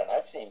for that, and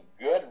I've seen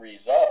good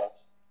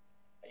results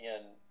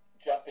in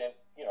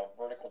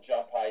vertical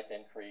jump height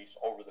increase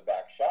over the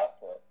back shot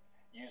put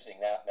using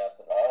that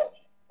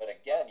methodology. But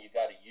again, you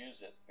got to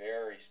use it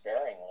very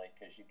sparingly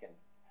because you can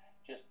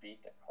just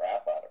beat the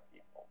crap out of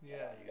people.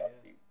 Yeah, you got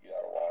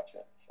to watch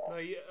it. So. No,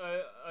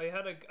 I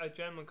had a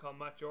gentleman called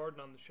Matt Jordan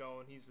on the show,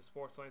 and he's the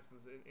sports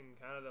sciences in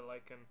Canada,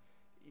 and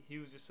he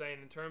was just saying,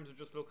 in terms of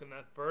just looking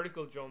at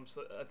vertical jumps,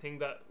 I think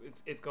that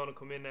it's going to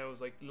come in now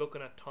is like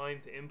looking at time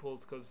to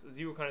impulse, because as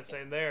you were kind of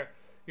saying there,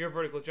 your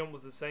vertical jump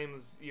was the same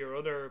as your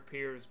other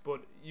peers,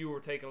 but you were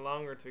taking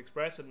longer to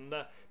express it, and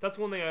that's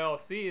one thing I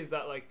always see is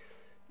that I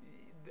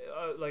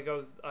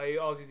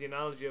always use the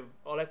analogy of,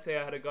 let's say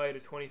I had a guy at a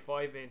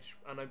 25 inch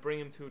and I bring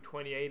him to a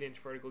 28 inch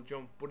vertical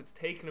jump, but it's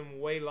taken him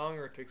way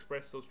longer to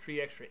express those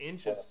 3 extra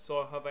inches.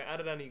 So have I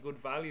added any good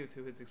value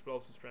to his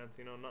explosive strength?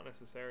 Not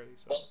necessarily.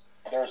 So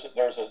there's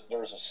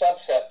a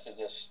subset to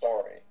this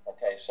story.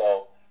 Okay,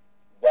 so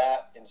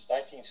that in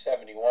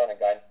 1971, a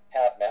guy,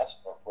 Pat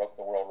Matsdorf, broke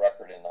the world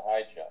record in the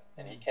high jump,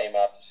 and he came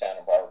out to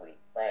Santa Barbara to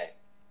train.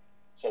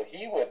 So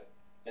he would,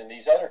 and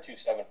these other 2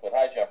 7-foot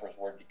high jumpers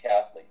were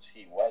decathletes.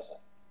 He wasn't.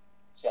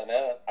 So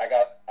then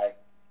I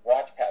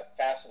watched Pat,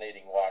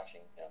 fascinating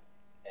watching him,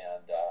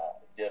 and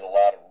did a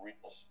lot of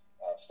real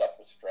stuff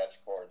with stretch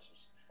cords,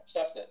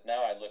 stuff that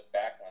now I look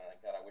back on and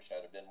God, I wish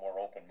I'd have been more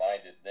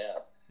open-minded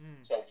then.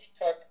 So he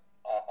took,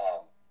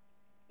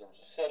 there was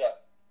a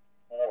sit-up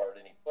board,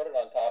 and he put it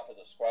on top of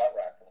the squat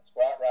rack, and the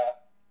squat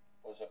rack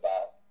was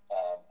about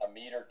 1.10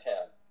 meters.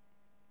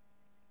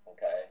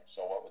 Okay,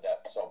 so what would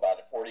that? So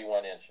about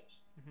 41 inches.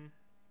 Mm-hmm.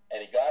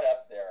 And he got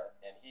up there,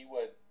 and he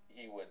would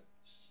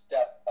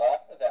step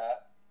off of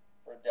that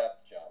for a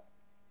depth jump.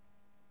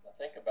 Now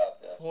think about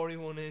this.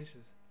 41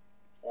 inches.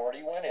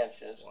 41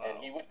 inches, wow.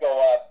 And he would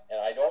go up, and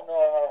I don't know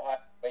how high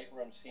the weight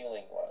room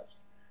ceiling was,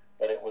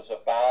 but it was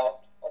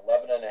about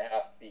 11.5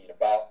 feet,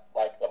 about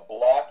like the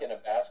block in a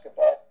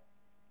basketball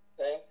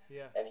thing.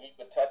 Yeah. And he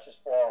would touch his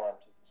forearm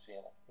to the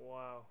ceiling.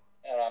 Wow.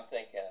 And I'm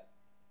thinking,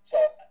 so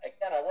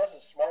again, I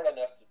wasn't smart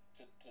enough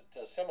to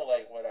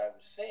assimilate what I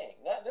was seeing.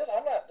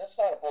 That's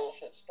not a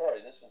bullshit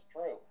story. This is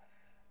true.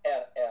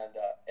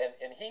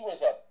 And he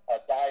was a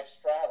dive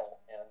straddle,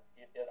 and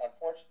it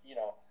unfortunately,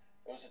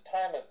 it was a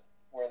time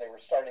where they were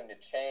starting to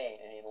chain,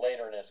 and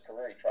later in his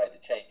career he tried to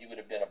chain. He would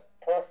have been a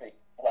perfect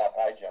flop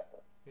high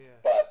jumper. Yeah.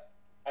 But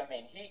I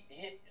mean, he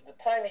the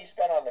time he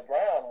spent on the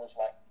ground was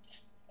like,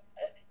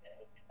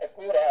 if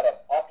we would have had an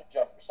optic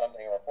jump or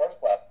something, or a force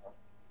platform,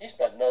 he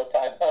spent no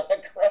time on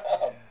the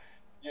ground.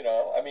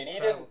 Yeah. I mean, he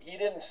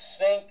didn't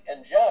sink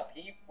and jump.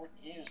 He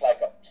used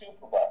like a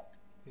Super Bowl.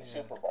 Yeah.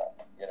 Super Bowl.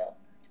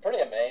 It's pretty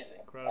amazing.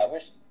 Incredible. I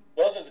wish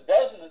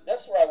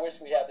that's where I wish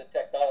we had the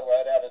technology where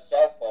I'd had a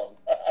cell phone.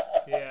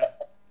 Yeah.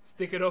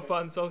 Stick it up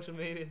on social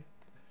media.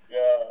 Yeah,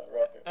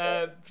 right.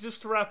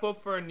 Just to wrap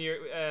up for your,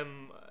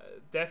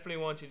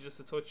 definitely want you just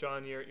to touch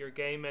on your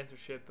game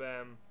mentorship.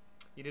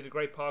 You did a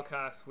great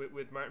podcast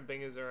with Martin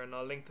Bingeser, and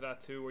I'll link to that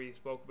too, where you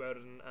spoke about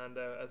it. And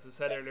as I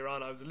said earlier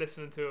on, I was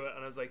listening to it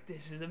and I was like,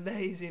 this is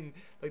amazing.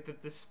 Like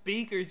the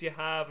speakers you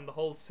have and the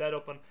whole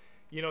setup, and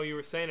you know, you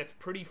were saying it's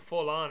pretty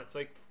full on. It's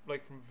like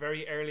from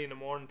very early in the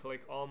morning to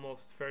like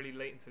almost fairly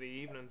late into the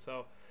evening.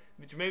 So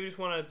did you maybe just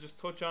want to just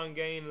touch on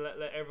Gain,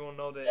 let everyone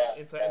know the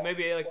insight,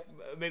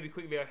 maybe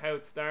quickly like how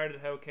it started,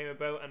 how it came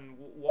about, and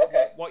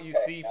what you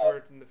see for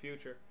it in the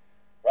future.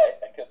 Right,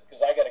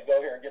 because I got to go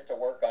here and get to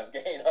work on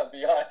Gain on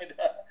Behind.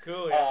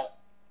 Cool. Yeah.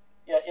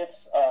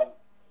 It's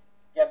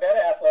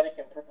Gambetta Athletic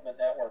Improvement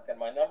Network, and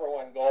my number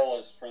one goal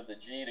is for the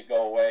G to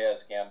go away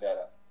as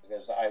Gambetta,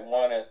 because I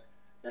want it.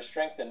 There's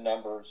strength in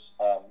numbers.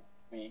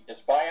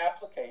 It's by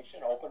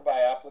application, open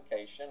by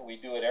application. We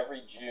do it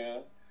every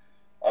June.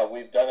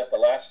 We've done it the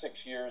last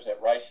 6 years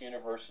at Rice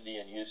University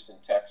in Houston,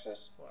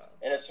 Texas. Wow.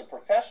 And it's a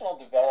professional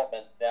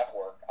development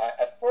network.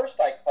 At first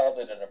I called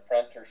it an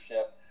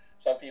apprenticeship.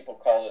 Some people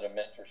call it a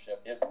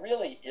mentorship. It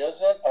really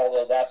isn't,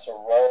 although that's a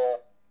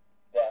role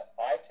that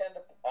I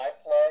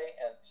play,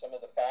 and some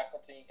of the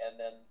faculty, and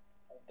then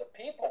the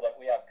people that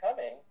we have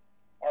coming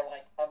are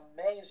like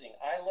amazing.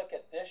 I look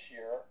at this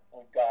year,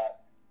 we've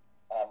got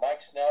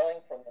Mike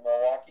Snelling from the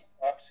Milwaukee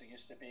Bucks, who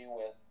used to be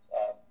with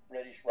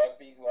British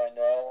Rugby, who I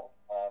know.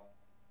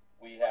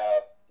 We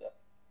have the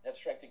head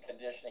strength and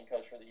conditioning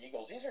coach for the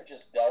Eagles. These are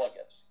just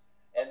delegates.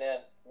 And then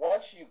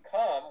once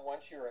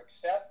you're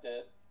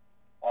accepted,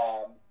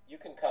 you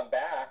can come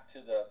back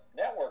to the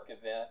network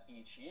event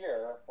each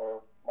year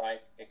for my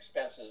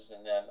expenses,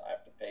 and then I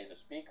have to pay the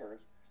speakers.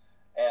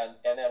 And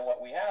then what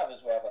we have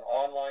is we have an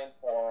online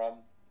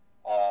forum.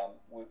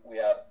 We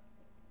have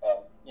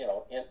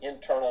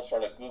internal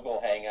sort of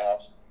Google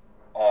Hangouts.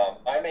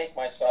 I make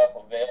myself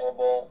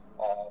available,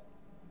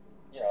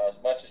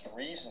 as much as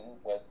reason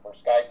for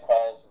Skype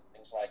calls and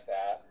things like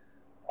that.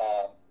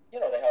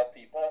 To help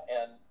people.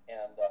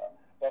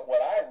 But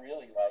what I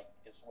really like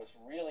is what's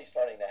really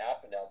starting to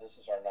happen now. This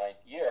is our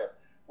 9th year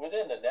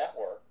within the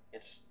network.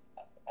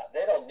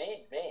 They don't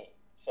need me,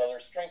 so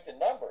there's strength in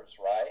numbers,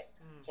 right?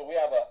 Mm. So we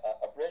have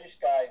a British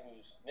guy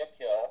who's Nick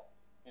Hill,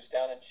 who's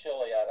down in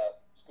Chile at a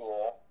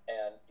school,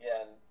 and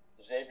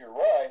Xavier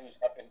Roy, who's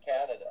up in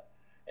Canada,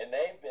 and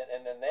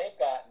they've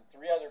gotten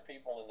 3 other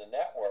people in the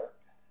network,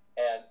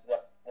 and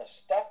the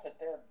stuff that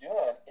they're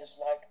doing is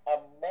like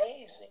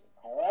amazing,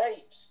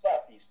 great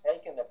stuff. He's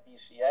taken the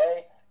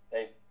PCA,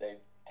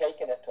 they've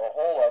taken it to a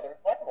whole other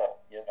level,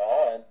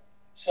 and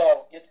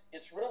so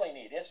it's really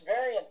neat. It's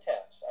very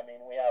intense. I mean,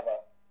 we have a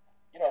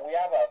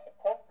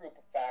core group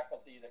of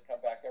faculty that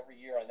come back every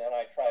year, and then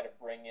I try to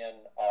bring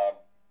in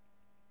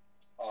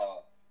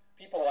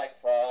people like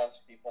Franz,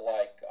 people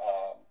like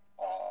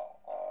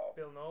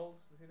Bill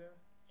Knowles, is he there?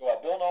 Well,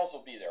 Bill Knowles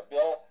will be there.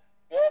 Bill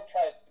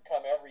tries to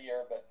come every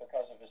year, but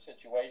because of his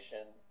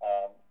situation,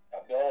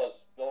 Bill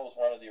was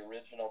one of the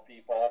original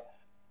people.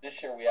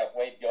 This year we have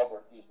Wade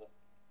Gilbert, who's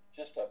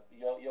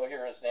you'll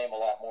hear his name a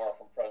lot more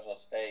from Fresno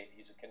State.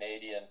 He's a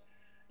Canadian,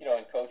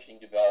 in coaching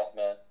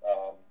development.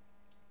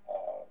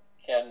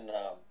 Ken,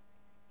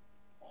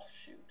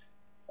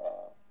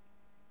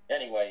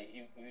 anyway,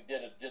 he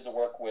did the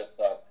work with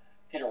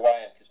Peter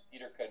Wyand, because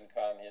Peter couldn't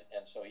come,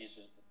 and so he's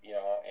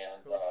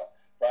cool.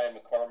 Brian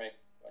McCormick,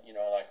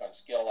 like on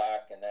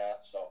Skillac and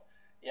that. So,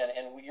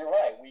 you're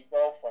right. We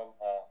go from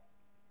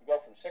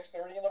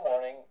 6:30 in the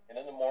morning, and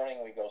in the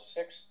morning we go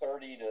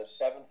 6:30 to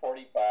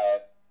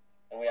 7:45,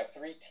 and we have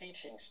 3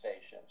 teaching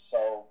stations.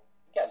 So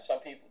again, some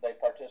people, they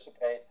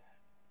participate,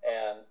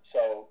 and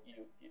so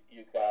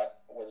you got,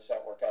 what does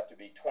that work out to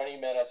be? 20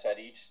 minutes at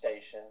each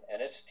station,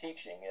 and it's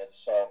teaching. It's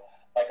so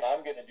like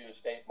I'm going to do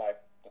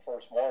the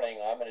first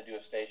morning. I'm going to do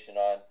a station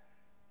on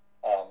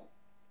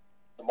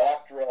the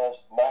mock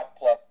drills, mock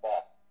plus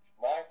Bosch,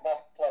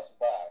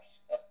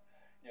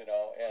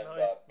 and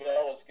nice.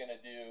 Bill is going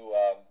to do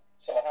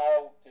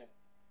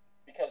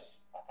because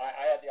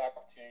I had the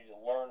opportunity to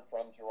learn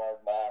from Gerard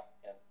Mock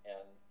and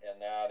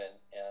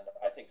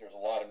I think there's a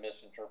lot of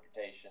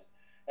misinterpretation,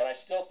 and I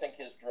still think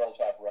his drills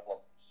have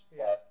relevance,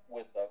 but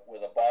with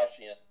a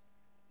Boschian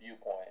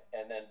viewpoint.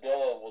 And then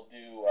Bill will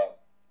do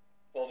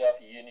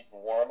Philadelphia Union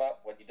warm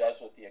up, what he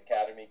does with the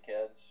academy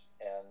kids,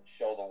 and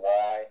show the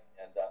why,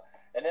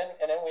 and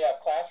then we have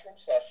classroom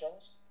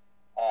sessions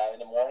in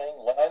the morning,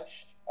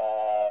 lunch,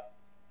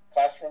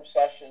 classroom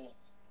sessions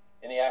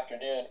in the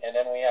afternoon, and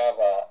then we have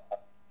a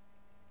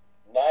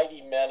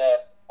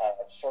 90-minute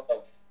sort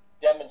of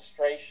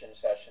demonstration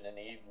session in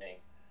the evening,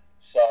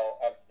 so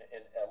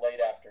in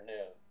late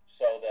afternoon,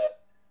 so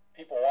that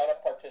people want to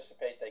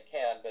participate, they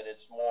can, but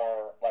it's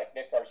more like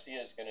Nick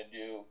Garcia is going to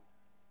do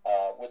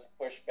with the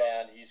push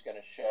band. He's going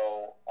to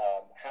show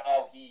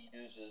how he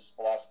uses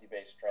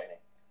velocity-based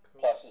training,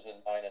 cool. Pluses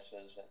and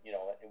minuses, and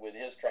with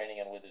his training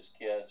and with his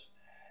kids.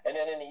 And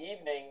then in the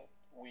evening,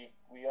 we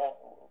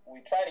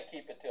try to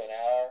keep it to an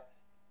hour,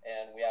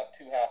 and we have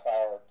 2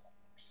 half-hour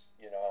talks.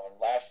 And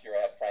last year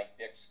I had Frank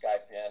Dick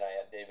Skype in, I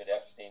had David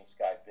Epstein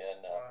Skype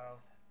in. Wow.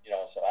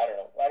 So I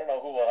don't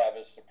know who will have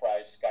as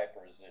surprise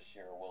Skypers this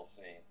year. We'll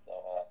see. So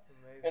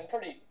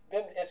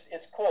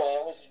it's cool. And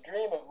it was a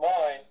dream of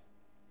mine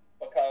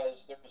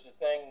because there was a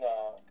thing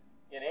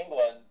in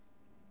England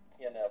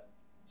in the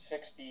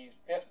 60s,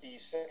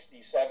 50s,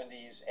 60s,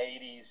 70s,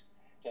 80s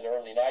to the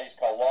early 90s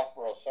called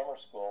Loughborough Summer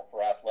School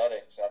for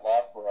Athletics at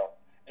Loughborough.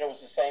 And it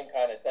was the same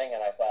kind of thing.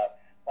 And I thought,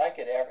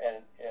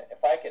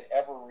 if I could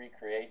ever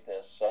recreate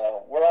this,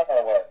 we're on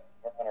our way.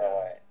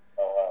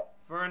 So,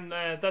 Vern,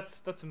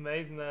 that's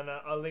amazing, and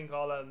I'll link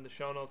all that in the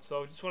show notes.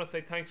 So I just want to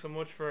say thanks so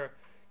much for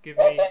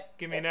giving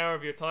me an hour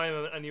of your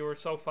time, and you were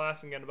so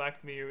fast in getting back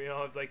to me.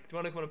 I was like, do you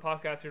want to come on a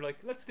podcast? You're like,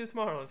 let's do it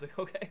tomorrow. I was like,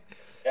 okay.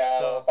 Yeah,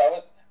 so,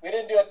 we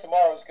didn't do it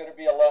tomorrow. It was going to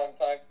be a long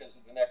time because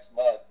of the next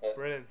month. But,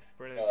 brilliant.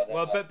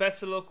 Well,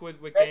 best of luck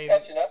with Great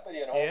catching up with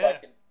you, and hope I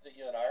can see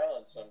you in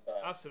Ireland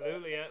sometime.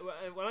 Absolutely. So.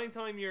 Well,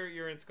 anytime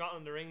you're in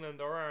Scotland or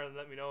England or Ireland,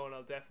 let me know, and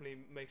I'll definitely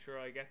make sure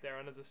I get there.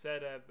 And as I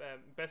said,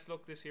 best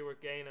luck this year with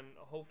Gain, and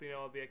hopefully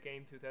I'll be at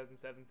Gain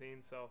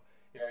 2017. So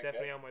it's Very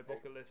definitely good. on my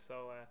bucket list.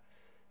 So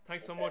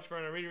thanks so much,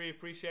 Vern. I really, really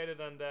appreciate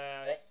it. And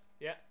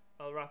yeah,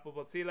 I'll wrap up.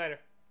 I'll see you later.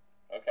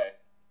 Okay.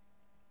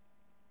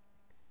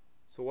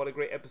 So what a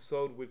great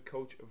episode with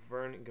Coach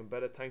Vern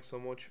Gambetta. Thanks so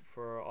much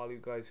for all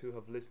you guys who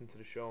have listened to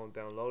the show and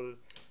downloaded.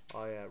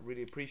 I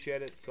really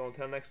appreciate it. So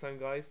until next time,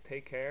 guys,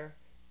 take care,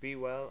 be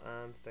well,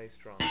 and stay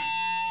strong.